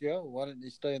 Where'd West go? Why didn't he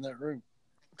stay in that room?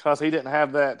 because he didn't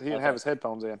have that. He didn't Okay. have his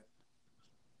headphones in.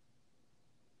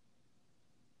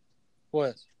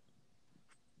 West.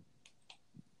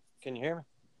 Can you hear me?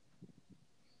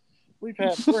 We're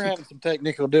having some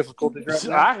technical difficulties right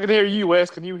now. I can hear you, Wes.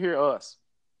 Can you hear us?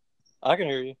 I can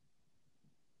hear you.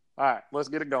 All right, let's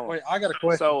get it going. Wait, I got a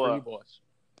question So, for you boys.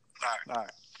 All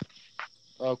right.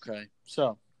 Okay,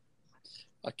 so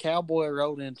a cowboy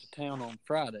rode into town on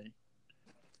Friday.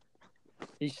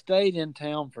 He stayed in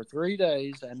town for 3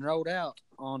 days and rode out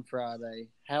on Friday.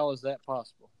 How is that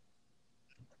possible?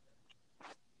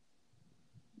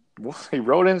 Well, he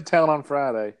rode into town on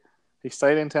Friday. He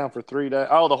stayed in town for 3 days.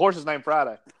 Oh, the horse is named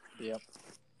Friday. Yep.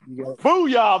 You got it.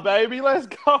 Booyah, baby. Let's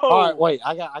go. All right, wait.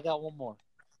 I got one more.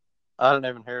 I didn't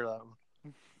even hear that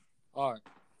one. All right.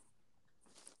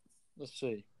 Let's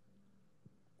see.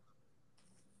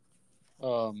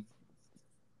 Where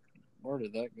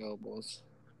did that go, boys?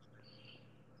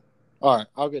 All right,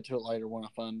 I'll get to it later when I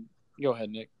find. Go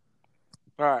ahead, Nick.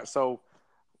 All right, so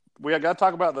we got to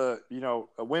talk about the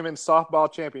a women's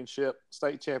softball championship,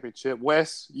 state championship.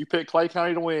 Wes, you picked Clay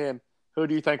County to win. Who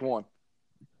do you think won?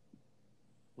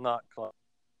 Not close.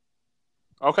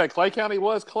 Okay, Clay County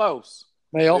was close.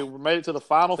 Male. They made it to the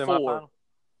Final Four. Semi-final.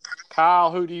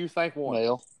 Kyle, who do you think won?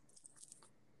 Male.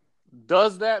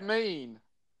 Does that mean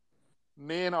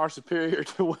men are superior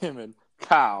to women?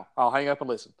 Kyle, I'll hang up and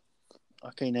listen. I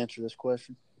can't answer this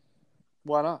question.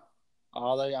 Why not?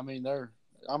 Are they? I mean,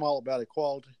 I'm all about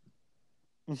equality.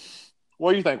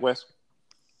 What do you think, Wes?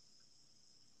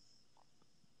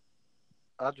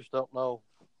 I just don't know.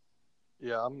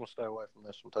 Yeah, I'm gonna stay away from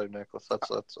this one too, Nicholas. That's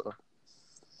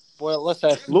Well, let's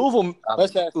ask Louisville.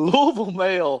 Let's ask. Louisville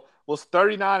male was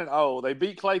 39-0. They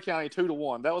beat Clay County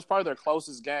 2-1. That was probably their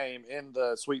closest game in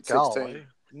the Sweet 16. golly.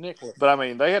 Nicholas. But I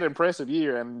mean, they had an impressive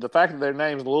year, and the fact that their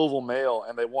name's Louisville male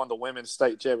and they won the women's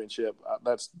state championship, I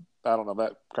don't know,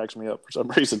 that cracks me up for some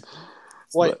reason.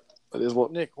 Wait, but it is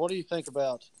what Nick, what do you think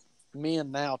about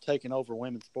men now taking over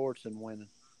women's sports and winning?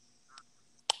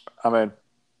 I mean.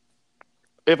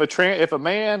 If a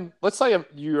man, let's say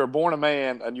you are born a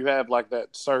man and you have like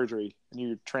that surgery and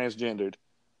you're transgendered,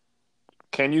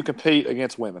 can you compete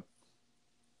against women?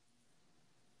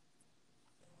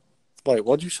 Wait,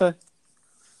 what'd you say?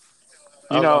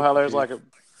 You know how there's like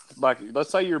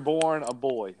let's say you're born a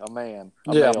boy, a man,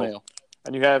 a male,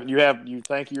 and you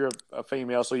think you're a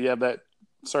female, so you have that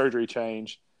surgery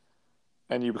change,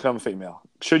 and you become a female.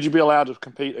 Should you be allowed to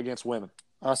compete against women?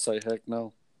 I say heck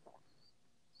no.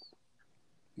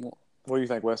 What do you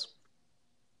think, Wes?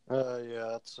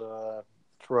 Yeah, it's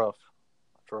rough.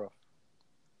 It's rough.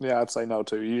 Yeah, I'd say no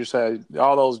too. You just had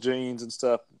all those genes and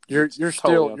stuff. You're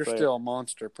totally still a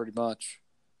monster, pretty much.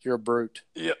 You're a brute.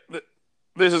 Yeah,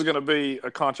 this is going to be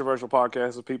a controversial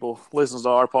podcast if people listen to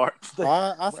our part.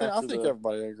 I think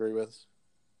everybody agree with us.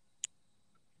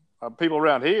 People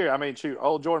around here, I mean, shoot,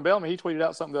 old Jordan Bellamy, he tweeted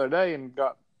out something the other day and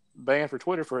got banned for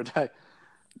Twitter for a day.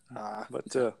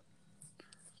 But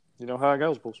you know how it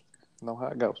goes, Bulls. You know how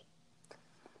it goes.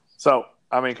 So,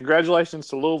 I mean, congratulations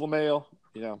to Louisville male.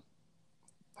 You know,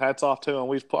 hats off to them.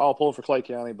 We all pulled for Clay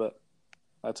County, but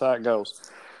that's how it goes.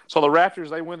 So the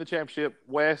Raptors, they win the championship.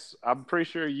 Wes, I'm pretty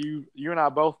sure you and I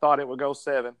both thought it would go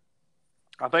 7.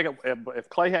 I think if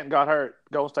Clay hadn't got hurt,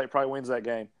 Golden State probably wins that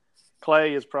game.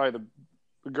 Clay is probably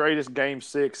the greatest Game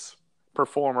 6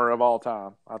 performer of all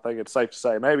time. I think it's safe to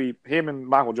say. Maybe him and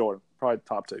Michael Jordan, probably the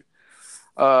top 2.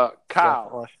 Kyle,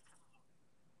 Definitely.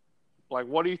 like,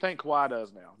 what do you think Kawhi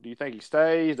does now? Do you think he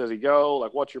stays? Does he go?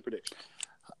 Like, what's your prediction?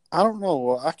 I don't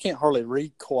know. I can't hardly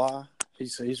read Kawhi.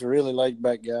 He's a really laid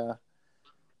back guy.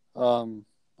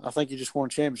 I think he just won a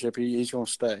championship. He's going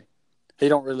to stay. I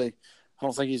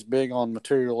don't think he's big on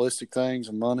materialistic things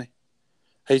and money.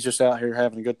 He's just out here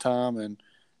having a good time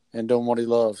and doing what he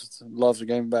loves. Loves the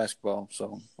game of basketball.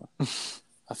 So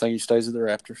I think he stays at the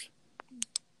Raptors.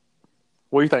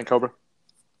 What do you think, Cobra?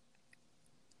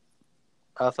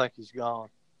 I think he's gone.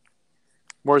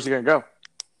 Where's he going to go?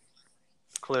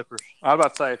 Clippers. I was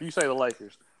about to say, if you say the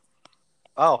Lakers.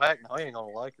 Oh, heck no. He ain't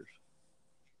going to Lakers.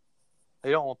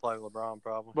 He don't want to play with LeBron,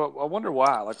 probably. But I wonder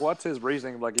why. Like, what's his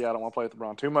reasoning? Like, yeah, I don't want to play with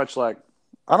LeBron. Too much, like,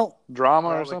 I don't drama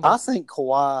or something? I think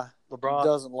Kawhi LeBron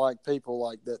doesn't like people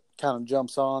like that kind of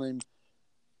jumps on him,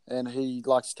 and he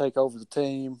likes to take over the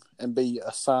team and be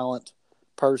a silent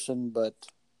person, but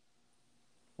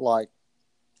like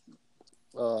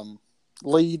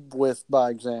lead with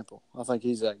by example. I think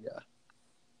he's that guy.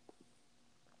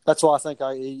 That's why I think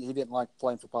he didn't like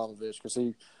playing for Popovich, because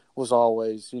he was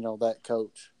always, that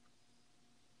coach.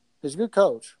 He's a good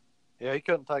coach. Yeah, he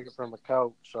couldn't take it from a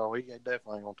coach, so he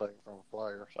definitely ain't going to take it from a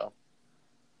player. So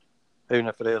even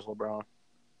if it is LeBron.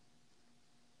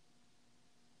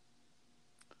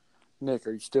 Nick,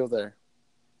 are you still there?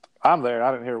 I'm there.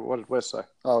 I didn't hear what did Wes say.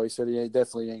 Oh, he said he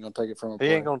definitely ain't going to take it from a player.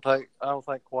 He ain't going to take – I don't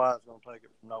think Kawhi's going to take it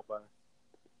from nobody.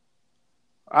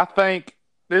 I think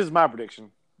this is my prediction.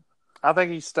 I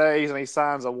think he stays and he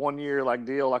signs a 1-year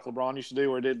deal like LeBron used to do,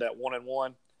 where he did that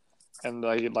 1-and-1, and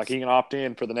he can opt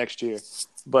in for the next year.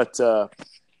 But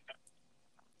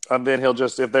and then he'll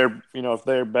just, if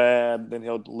they're bad, then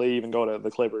he'll leave and go to the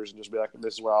Clippers and just be like,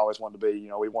 this is where I always wanted to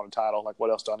be. We won a title. Like,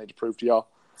 what else do I need to prove to y'all?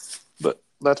 But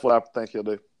that's what I think he'll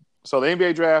do. So the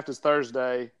NBA draft is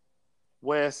Thursday.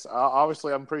 Wes,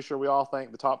 obviously, I'm pretty sure we all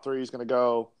think the top 3 is going to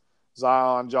go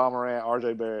Zion, John Morant,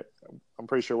 RJ Barrett. I'm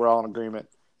pretty sure we're all in agreement.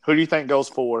 Who do you think goes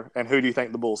 4, and who do you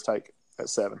think the Bulls take at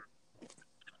 7?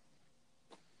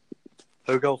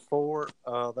 Who goes 4?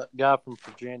 That guy from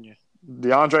Virginia.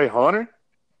 DeAndre Hunter?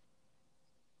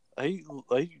 He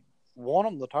won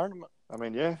him the tournament. I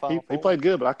mean, yeah, Final he Four. played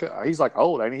good, but he's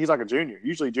old, ain't he? He's like a junior.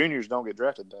 Usually juniors don't get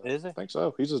drafted. Is he? I think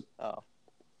so. He's just Oh.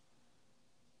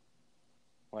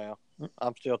 Well,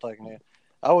 I'm still taking him.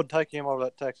 I would take him over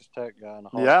that Texas Tech guy in the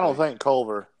I don't think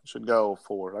Culver should go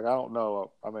 4. I don't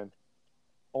know. I mean,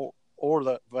 or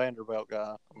that Vanderbilt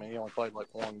guy. I mean, he only played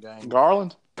like one game.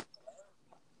 Garland?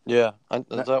 Yeah. Is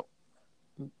that?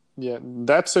 Yeah,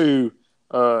 that's who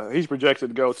he's projected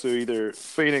to go to either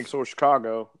Phoenix or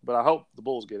Chicago, but I hope the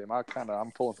Bulls get him.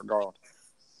 I'm pulling for Garland.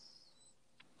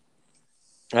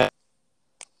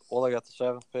 Well, they got the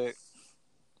 7th pick.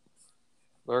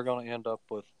 They're going to end up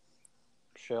with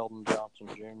Sheldon Johnson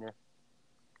Jr.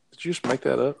 Did you just make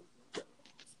that up?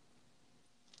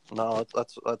 No,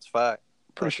 that's fact.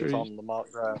 Pretty sure it's you, on the mock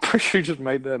draft. pretty sure you just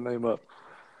made that name up.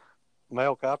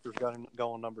 Mel Kiper's got him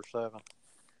going number 7.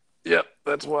 Yep,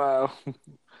 that's why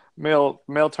Mel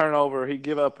turnover. He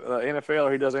give up NFL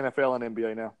or he does NFL and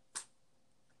NBA now.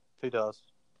 He does.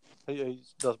 He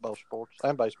does both sports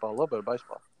and baseball, a little bit of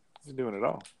baseball. He's doing it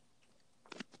all.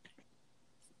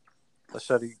 They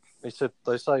said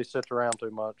they say he sits around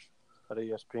too much at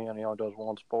ESPN. He only does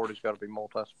one sport. He's got to be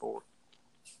multi-sport.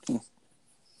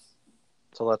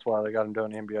 So that's why they got him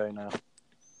doing the NBA now.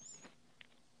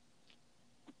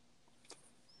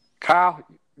 Kyle,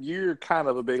 you're kind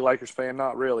of a big Lakers fan,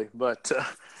 not really, but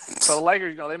so the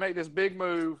Lakers, they make this big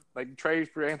move. They trade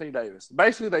for Anthony Davis.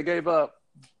 Basically, they gave up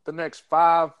the next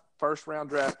 5 first-round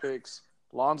draft picks,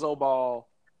 Lonzo Ball,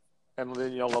 and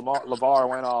then LeVar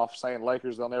went off saying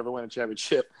Lakers they'll never win a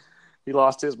championship. He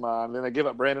lost his mind. Then they give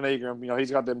up Brandon Ingram.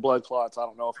 He's got them blood clots. I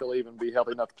don't know if he'll even be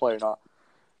healthy enough to play or not.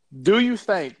 Do you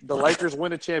think the Lakers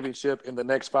win a championship in the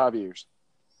next 5 years?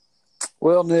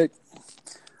 Well, Nick,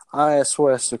 I asked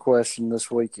Wes a question this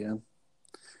weekend,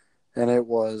 and it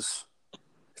was,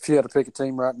 if you had to pick a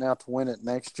team right now to win it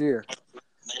next year,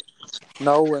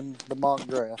 knowing the mock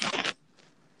draft,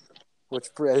 which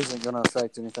isn't going to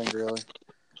affect anything really,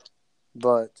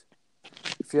 but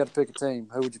if you had to pick a team,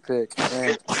 who would you pick?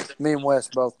 And me and Wes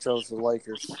both chose the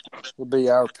Lakers. Would be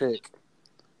our pick.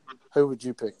 Who would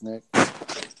you pick, Nick?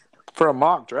 For a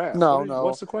mock draft? No.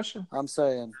 What's the question? I'm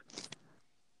saying,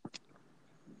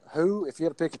 who, if you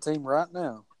had to pick a team right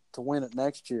now to win it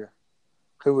next year,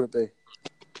 who would it be?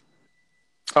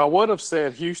 I would have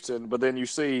said Houston, but then you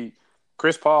see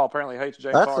Chris Paul apparently hates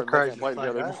James That's Harden. the crazy Play thing.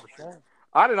 together.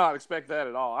 I did not expect that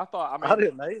at all. I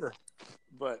didn't either.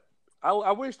 But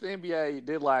I wish the NBA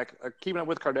did like Keeping Up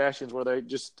with Kardashians, where they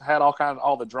just had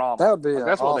all the drama. That would be an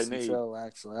that's awesome what they need. show.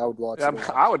 Actually, I would watch it.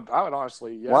 I would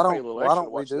honestly. Yeah, why pay a little don't extra to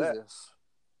we watch do that. this?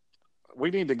 We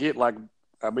need to get I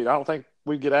don't think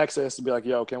we'd get access to be like,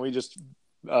 yo, can we just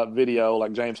video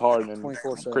like James Harden and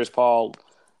 24/7. Chris Paul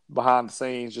behind the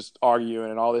scenes just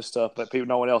arguing and all this stuff that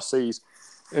no one else sees.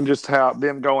 And just how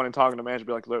them going and talking to management,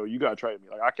 be like, "Look, you got to trade me.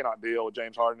 Like, I cannot deal with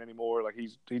James Harden anymore. Like,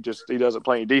 he doesn't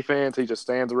play any defense. He just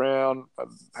stands around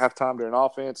halftime during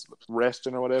offense,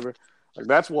 resting or whatever. Like,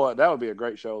 that would be a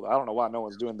great show. I don't know why no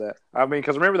one's doing that. I mean,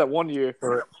 because remember that one year,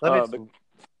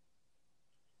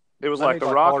 it was like the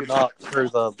Rockets through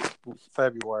the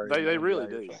February. They really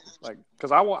do. Like,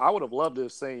 because I would have loved to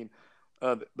have seen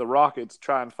the Rockets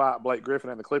try and fight Blake Griffin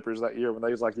and the Clippers that year when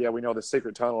they was like, yeah, we know the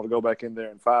secret tunnel to go back in there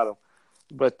and fight them.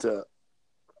 But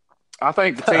I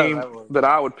think the team that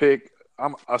I would pick,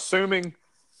 I'm assuming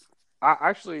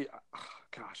I'm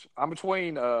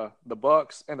between the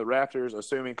Bucks and the Raptors,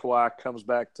 assuming Kawhi comes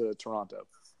back to Toronto.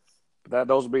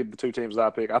 Those would be the 2 teams that I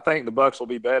pick. I think the Bucks will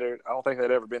be better. I don't think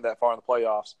they'd ever been that far in the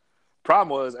playoffs. Problem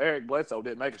was Eric Bledsoe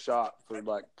didn't make a shot for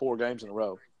like 4 games in a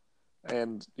row.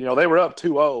 And, they were up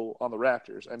 2-0 on the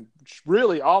Raptors and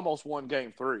really almost won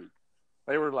game 3.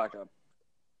 They were like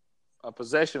a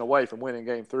possession away from winning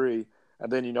game 3.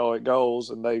 And then, it goes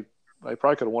and they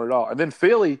probably could have won it all. And then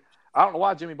Philly, I don't know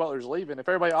why Jimmy Butler's leaving. If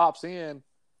everybody opts in,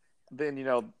 then,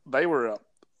 they were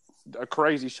a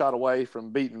crazy shot away from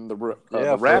beating the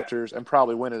Raptors and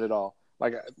probably winning it all.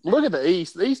 Like, look at the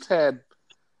East. The East had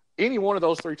any one of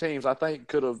those 3 teams, I think,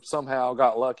 could have somehow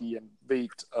got lucky and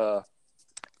beat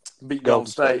Golden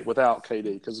State without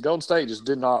KD, because Golden State just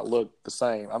did not look the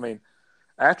same. I mean,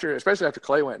 especially after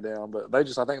Clay went down, but I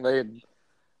think they had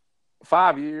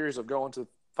 5 years of going to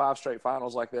 5 straight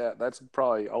finals like that. That's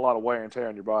probably a lot of wear and tear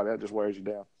on your body. That just wears you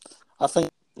down. I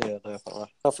think, yeah,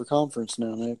 definitely. Tougher conference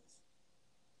now, Nick.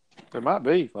 There might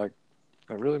be. Like,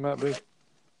 there really might be.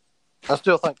 I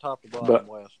still think top to bottom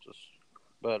West is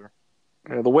better.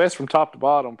 Yeah, the West from top to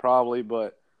bottom probably,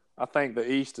 but I think the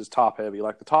East is top heavy.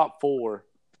 Like, the top 4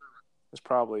 is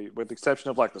probably, with the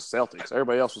exception of like the Celtics,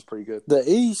 everybody else was pretty good. The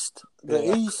East,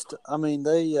 I mean,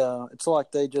 they it's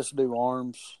like they just do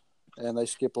arms and they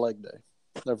skip leg day.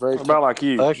 They're very about like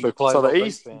you. They actually play so the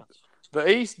East, defense. The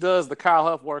East does the Kyle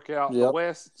Huff workout. Yep. The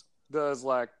West does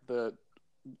like the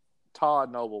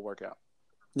Todd Noble workout.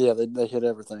 Yeah, they hit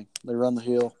everything. They run the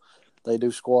hill. They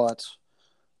do squats.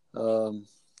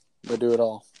 They do it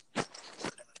all.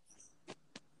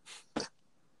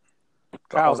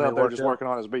 Kyle's Oh, out there work just out? working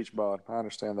on his beach bod. I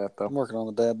understand that, I'm though. working on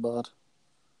the dad bod.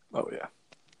 Oh, yeah.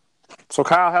 So,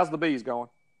 Kyle, how's the bees going?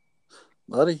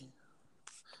 Buddy,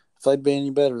 if they'd be any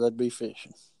better, they'd be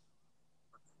fishing.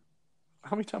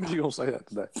 How many times are you going to say that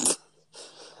today?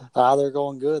 They're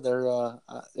going good.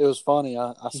 It was funny.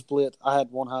 I split. I had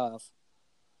one hive.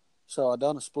 So I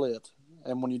done a split.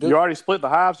 And when you do, You already split the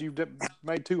hives? You've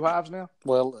made 2 hives now?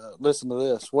 well, listen to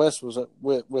this. Wes was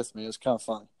with me. It's kind of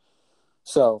funny.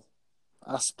 So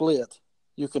I split.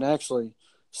 You can actually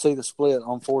see the split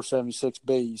on 476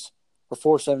 bees or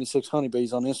 476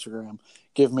 honeybees on Instagram.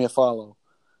 Give me a follow.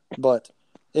 But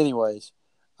anyways,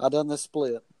 I done this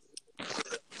split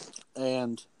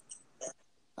and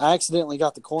I accidentally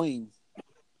got the queen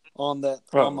on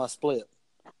my split.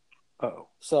 Uh-oh.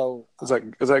 So Is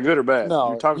that good or bad? No,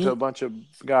 You're talking to a bunch of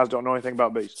guys who don't know anything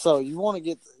about bees. So you want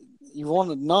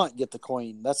to not get the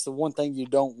queen. That's the one thing you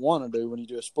don't want to do when you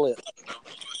do a split.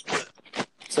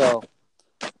 So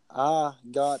I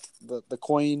got the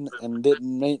queen and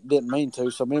didn't mean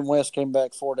to. So me and Wes came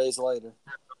back 4 days later,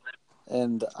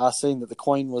 and I seen that the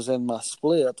queen was in my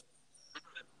split.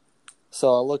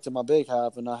 So I looked at my big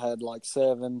hive and I had like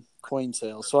 7 queen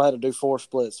cells. So I had to do 4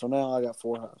 splits. So now I got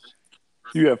 4 hives.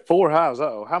 You have 4 hives.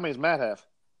 Uh-oh. How many does Matt have?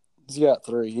 He's got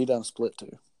 3. He done split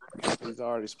 2. He's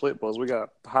already split, boys. We got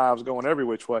hives going every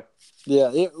which way.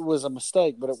 Yeah, it was a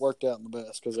mistake, but it worked out in the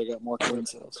best because I got more queen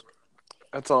cells.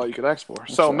 That's all you could ask for.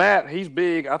 So Matt, he's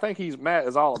big. I think Matt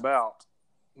is all about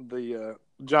the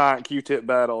giant Q-tip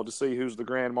battle to see who's the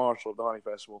grand marshal of the honey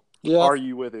festival. Yeah, Are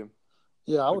you with him?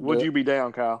 Yeah, I would. Would you be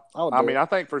down, Kyle? I mean, I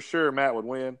think for sure Matt would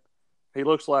win. He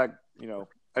looks like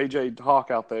AJ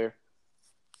Hawk out there.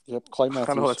 Yep, Clay Matthews.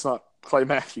 I know it's not Clay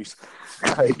Matthews,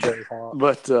 AJ Hawk.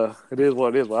 but it is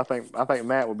what it is. But I think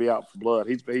Matt would be out for blood.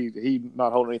 He's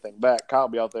not holding anything back. Kyle will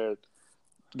be out there,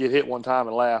 get hit one time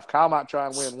and laugh. Kyle might try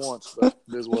and win once, but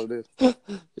it is what it is.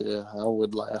 Yeah, I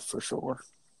would laugh for sure.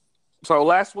 So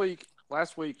last week, we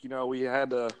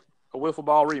had a wiffle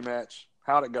ball rematch.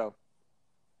 How'd it go?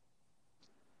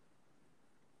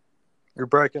 You're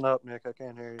breaking up, Nick. I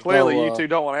can't hear you. Clearly, you two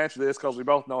don't want to answer this because we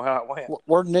both know how it went.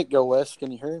 Where'd Nick go, Wes?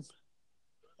 Can you hear him?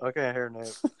 I can't hear Nick.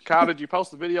 Kyle, did you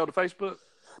post the video to Facebook?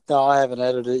 No, I haven't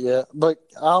edited it yet. But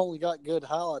I only got good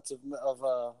highlights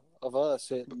of us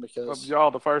hitting because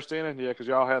y'all the first inning, yeah, because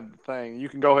y'all had the thing. You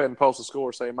can go ahead and post the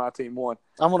score, say my team won.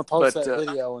 I'm going to post that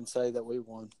video and say that we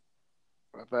won.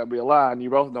 That'd be a lie, and you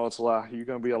both know it's a lie. You're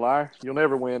gonna be a liar. You'll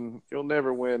never win. You'll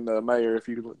never win mayor if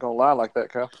you're gonna lie like that,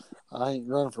 Kyle. I ain't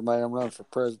running for mayor. I'm running for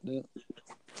president.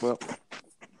 Well,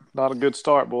 not a good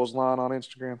start, boys. Lying on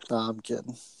Instagram. No, I'm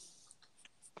kidding.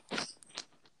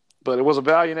 But it was a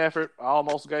valiant effort. I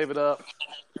almost gave it up,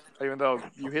 even though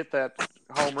you hit that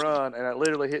home run and it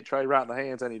literally hit Trey right in the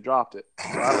hands and he dropped it.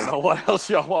 So I don't know what else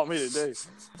y'all want me to do.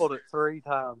 Pulled it 3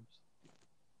 times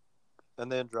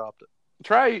and then dropped it.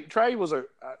 Trey was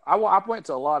I went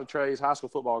to a lot of Trey's high school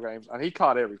football games, and he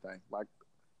caught everything.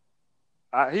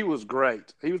 He was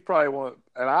great. He was probably one,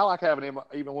 and I like having him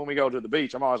even when we go to the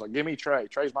beach. I'm always like, give me Trey.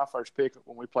 Trey's my first pick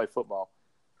when we play football.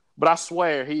 But I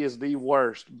swear he is the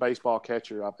worst baseball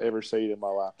catcher I've ever seen in my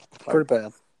life. Pretty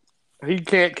bad. He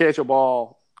can't catch a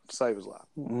ball to save his life.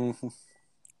 Mm-hmm.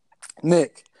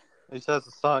 Nick. He says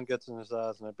the sun gets in his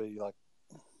eyes and it'd be like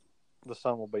the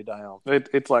sun will be down.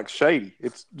 It's like shady.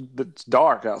 It's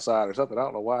dark outside or something. I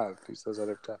don't know why he says that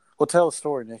every time. Well, tell the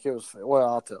story, Nick.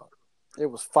 I'll tell it. It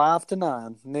was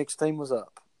 5-9. Nick's team was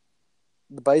up.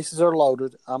 The bases are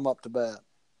loaded. I'm up to bat.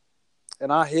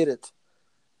 And I hit it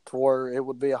to where it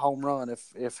would be a home run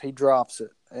if he drops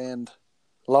it. And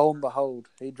lo and behold,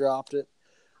 he dropped it.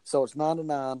 So it's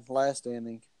 9-9, last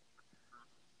inning.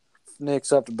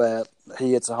 Nick's up to bat.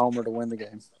 He hits a homer to win the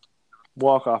game.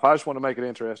 Walk off. I just want to make it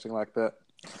interesting like that.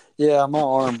 Yeah, my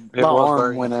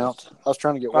arm went out. I was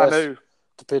trying to get Wes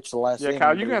to pitch the last inning. Yeah,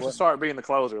 Kyle, you're going to have to start being the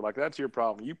closer. Like, that's your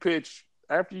problem. You pitch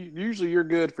after usually you're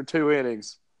good for 2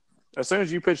 innings. As soon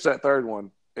as you pitch that third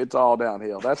one, it's all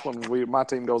downhill. That's when my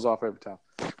team goes off every time.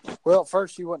 Well, at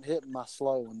first you wasn't hitting my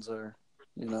slow ones there,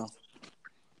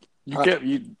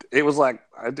 It was like,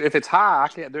 if it's high, I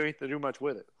can't do much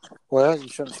with it. Well, you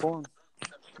shouldn't have swung.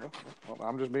 Well,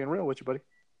 I'm just being real with you, buddy.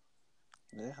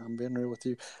 Yeah, I'm being real with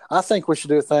you. I think we should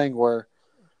do a thing where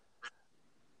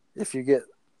if you get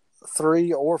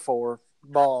 3 or 4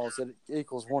 balls, it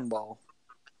equals 1 ball.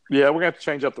 Yeah, we're going to have to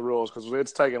change up the rules because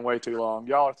it's taking way too long.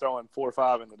 Y'all are throwing 4 or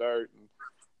 5 in the dirt. And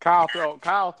Kyle throw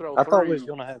 3. I thought we was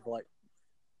going to have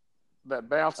that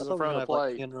bounces in front of the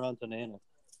plate. 10 runs an inning.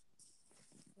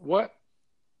 What?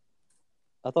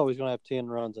 I thought we was going to have 10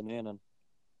 runs an inning,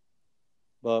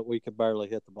 but we could barely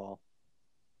hit the ball.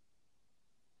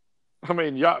 I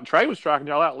mean, Trey was striking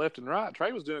y'all out left and right.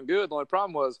 Trey was doing good. The only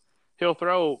problem was he'll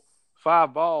throw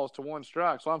 5 balls to 1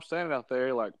 strike. So I'm standing out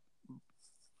there like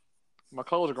my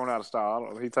clothes are going out of style. I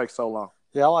don't know. He takes so long.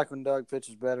 Yeah, I like when Doug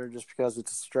pitches better just because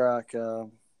it's a strike.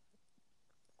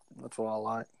 That's what I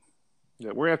like. Yeah,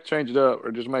 we're going to have to change it up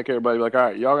or just make everybody be like, all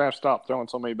right, y'all going to have to stop throwing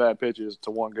so many bad pitches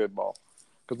to 1 good ball.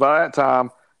 Because by that time,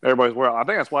 everybody's well. I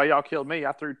think that's why y'all killed me.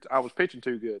 I was pitching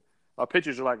too good. My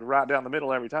pitches are like right down the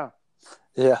middle every time.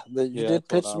 Yeah, you did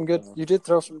pitch some good. You did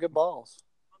throw some good balls.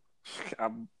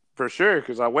 For sure,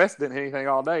 because West didn't hit anything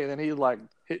all day, and then he like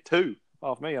hit 2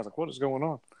 off me. I was like, what is going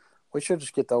on? We should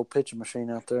just get the old pitching machine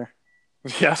out there.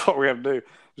 Yeah, that's what we have to do.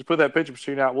 Just put that pitching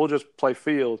machine out. We'll just play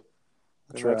field.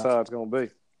 That's how it's going to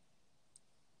be.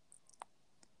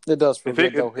 It does.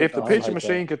 If the pitching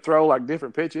machine could throw like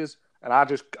different pitches, and I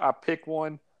pick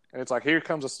one, and it's like here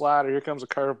comes a slider, here comes a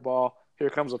curveball, here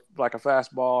comes a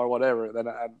fastball or whatever. Then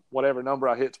whatever number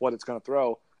I hit's what it's going to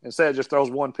throw. Instead, it just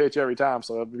throws 1 pitch every time.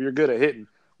 So if you're good at hitting,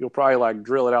 you'll probably like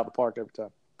drill it out the park every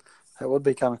time. That would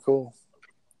be kind of cool.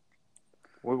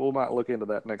 We might look into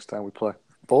that next time we play.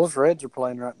 Boys Reds are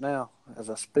playing right now as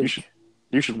I speak.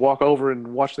 You should walk over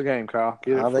and watch the game, Kyle.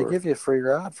 They give you a free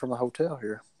ride from the hotel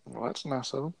here. Well, that's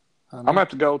nice of them. I'm going to have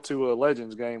to go to a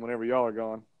Legends game whenever y'all are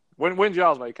gone. When's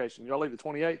y'all's vacation? Y'all leave the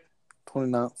 28th?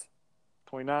 29th.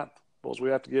 29th? Boys,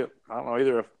 we have to get, I don't know,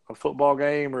 either a football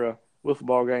game or a wiffle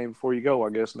ball game before you go,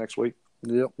 I guess, next week.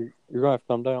 Yep. You're going to have to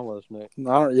come down with us, Nick. You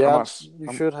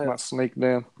should have. I might sneak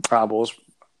down. All right, boys.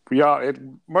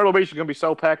 Myrtle Beach is going to be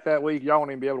so packed that week, y'all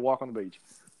won't even be able to walk on the beach.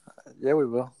 Yeah, we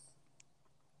will.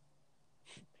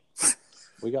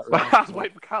 We got. I was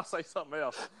waiting for Kyle to say something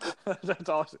else. That's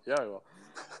all I said. Yeah,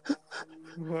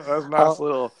 we will. That's a nice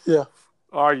little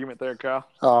argument there, Kyle.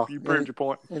 You proved your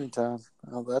point. Anytime.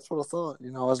 That's what I thought.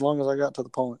 As long as I got to the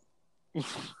point.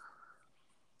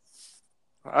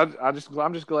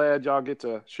 I'm just glad y'all get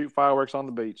to shoot fireworks on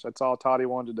the beach. That's all Toddy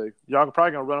wanted to do. Y'all are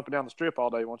probably going to run up and down the strip all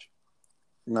day, won't you?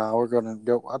 No, we're going to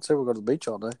go. I'd say we'll go to the beach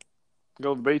all day.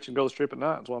 Go to the beach and go to the strip at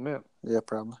night. That's what I meant. Yeah,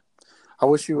 probably. I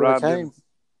wish you would have came.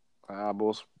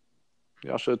 Boys.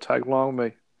 Y'all should have tagged along with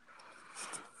me.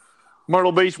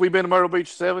 Myrtle Beach. We've been to Myrtle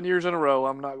Beach 7 years in a row.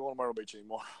 I'm not going to Myrtle Beach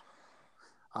anymore.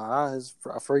 It's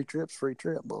a free trip,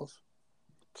 boys.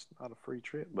 It's not a free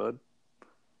trip, bud.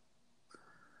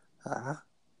 Uh-huh.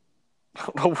 I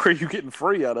don't know where you getting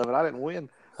free out of it. I didn't win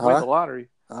the lottery.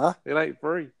 It ain't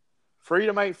free.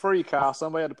 Freedom ain't free, Kyle.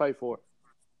 Somebody had to pay for it.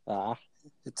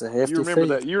 It's a hefty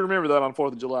fee. You remember that on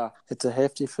 4th of July. It's a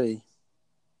hefty fee.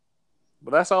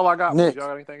 But that's all I got. Nick, y'all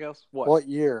got anything else? What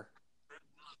year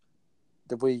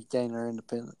did we gain our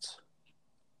independence?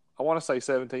 I want to say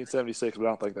 1776, but I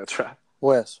don't think that's right.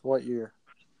 Wes, what year?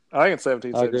 I think it's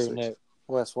 1776. I agree with Nick.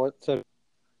 Wes, what?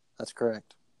 That's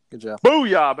correct. Good job.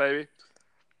 Booyah, baby.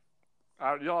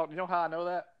 You know how I know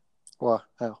that? Why?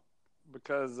 How?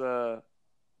 Because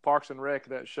Parks and Rec,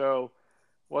 that show,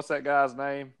 what's that guy's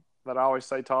name that I always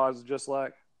say Todd's just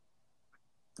like?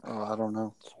 Oh, I don't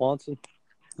know. Swanson?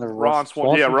 Ron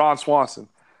Swanson. Yeah, Ron Swanson.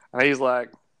 And he's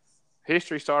like,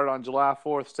 history started on July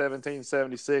 4th,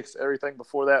 1776. Everything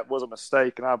before that was a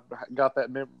mistake, and I got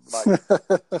that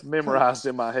memorized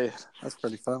in my head. That's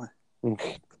pretty funny.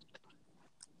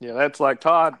 Yeah, that's like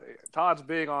Todd's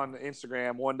big on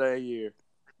Instagram 1 day a year,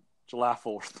 July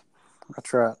 4th.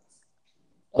 That's right.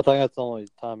 I think that's the only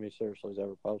time he seriously has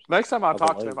ever posted. Next time I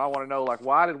talk to him, I want to know,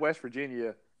 why did West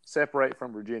Virginia separate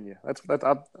from Virginia?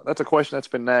 That's a question that's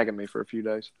been nagging me for a few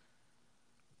days.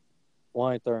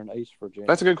 Why ain't there an East Virginia?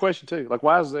 That's a good question too.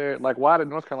 Why did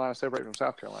North Carolina separate from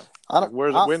South Carolina?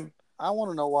 Where's it win? I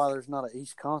want to know why there's not an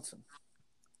East Wisconsin.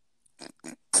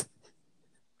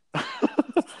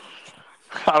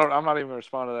 I'm not even gonna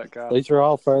respond to that guy. These are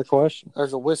all fair questions.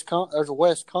 There's a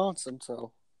Wisconsin,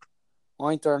 so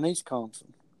why ain't there an East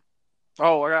Wisconsin?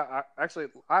 Oh, I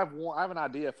have an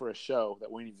idea for a show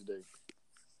that we need to do.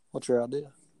 What's your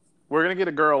idea? We're gonna get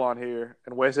a girl on here,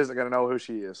 and Wes isn't gonna know who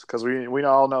she is because we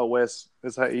all know Wes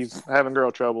he's having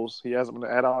girl troubles. He hasn't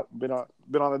been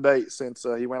on a date since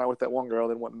he went out with that one girl,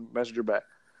 then went and messaged her back.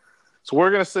 So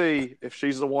we're gonna see if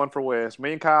she's the one for Wes.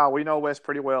 Me and Kyle, we know Wes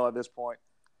pretty well at this point.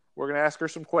 We're gonna ask her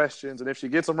some questions, and if she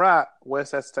gets them right,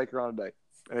 Wes has to take her on a date.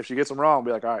 And if she gets them wrong,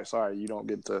 be like, all right, sorry, you don't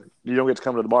get to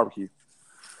come to the barbecue.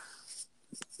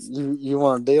 You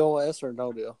want a deal, Wes, or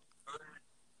no deal?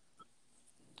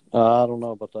 I don't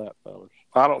know about that, fellas.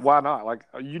 Why not?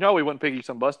 We wouldn't pick you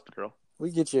some busted girl.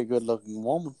 We get you a good-looking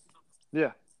woman.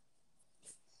 Yeah.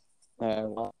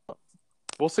 Well,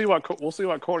 We'll see what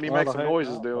Courtney makes some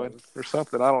noises doing or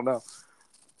something. I don't know.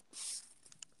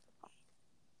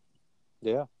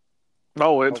 Yeah.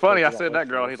 No, it's funny. I said that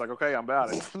girl, and he's like, "Okay, I'm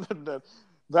about it."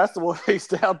 That's the one he's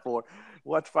down for.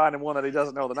 We'll have to find him one that he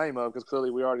doesn't know the name of because clearly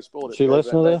we already spoiled it. She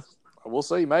listen to this? We'll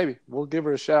see. Maybe we'll give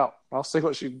her a shout. I'll see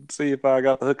if I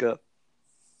got the hookup.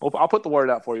 I'll put the word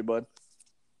out for you, bud.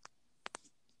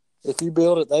 If you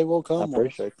build it, they will I come.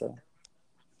 appreciate that.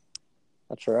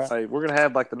 That's right. Hey, we're gonna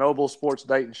have like the Noble Sports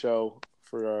Dating Show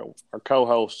for our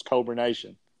co-host Cobra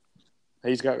Nation.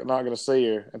 He's not gonna see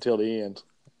her until the end,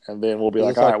 and then we'll be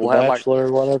like, all right,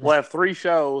 we'll have 3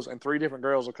 shows and 3 different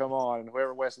girls will come on, and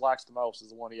whoever Wes likes the most is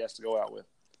the one he has to go out with.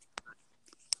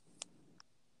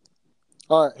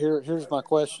 All right, here's my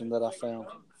question that I found.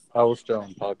 I was still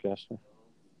on podcasting.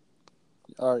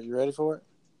 All right, you ready for it?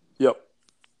 Yep.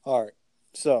 All right.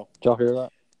 So, Did y'all hear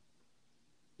that?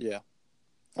 yeah.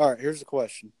 All right, here's the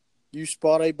question. You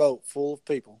spot a boat full of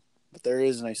people, but there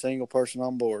isn't a single person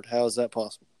on board. How is that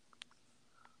possible?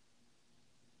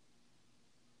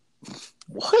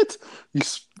 What?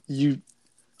 You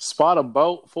spot a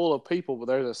boat full of people, but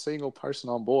there's a single person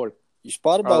on board. You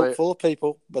spot a boat full of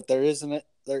people, but there isn't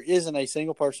a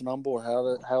single person on board.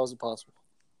 How is it possible?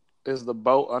 Is the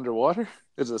boat underwater?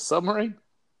 Is it a submarine?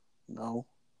 No.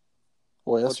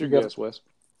 What's your guess, Wes?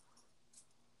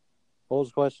 What was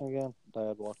the question again?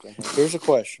 Dad walked in here. Here's a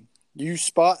question. You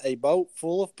spot a boat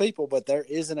full of people, but there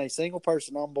isn't a single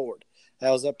person on board.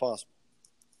 How is that possible?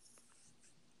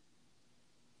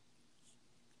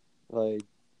 They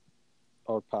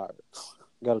are pirates.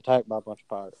 Got attacked by a bunch of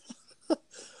pirates.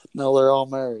 No, they're all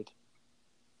married.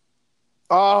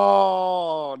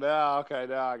 Oh, now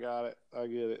I got it. I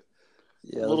get it.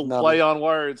 Yeah, a little play on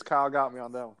words. Kyle got me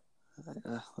on that one.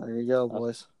 There you go,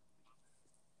 boys.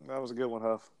 That was a good one,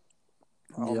 Huff.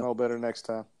 I'll know better next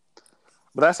time.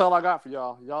 But that's all I got for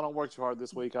y'all. Y'all don't work too hard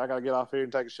this week. I got to get off here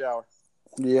and take a shower.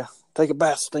 Yeah. Take a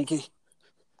bath, Stinky.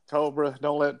 Cobra,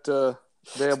 don't let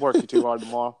Deb work you too hard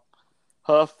tomorrow.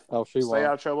 Huff, stay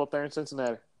out of trouble up there in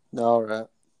Cincinnati. All right.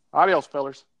 Adios,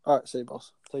 fellers. All right, see you,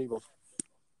 boss. See you, boss.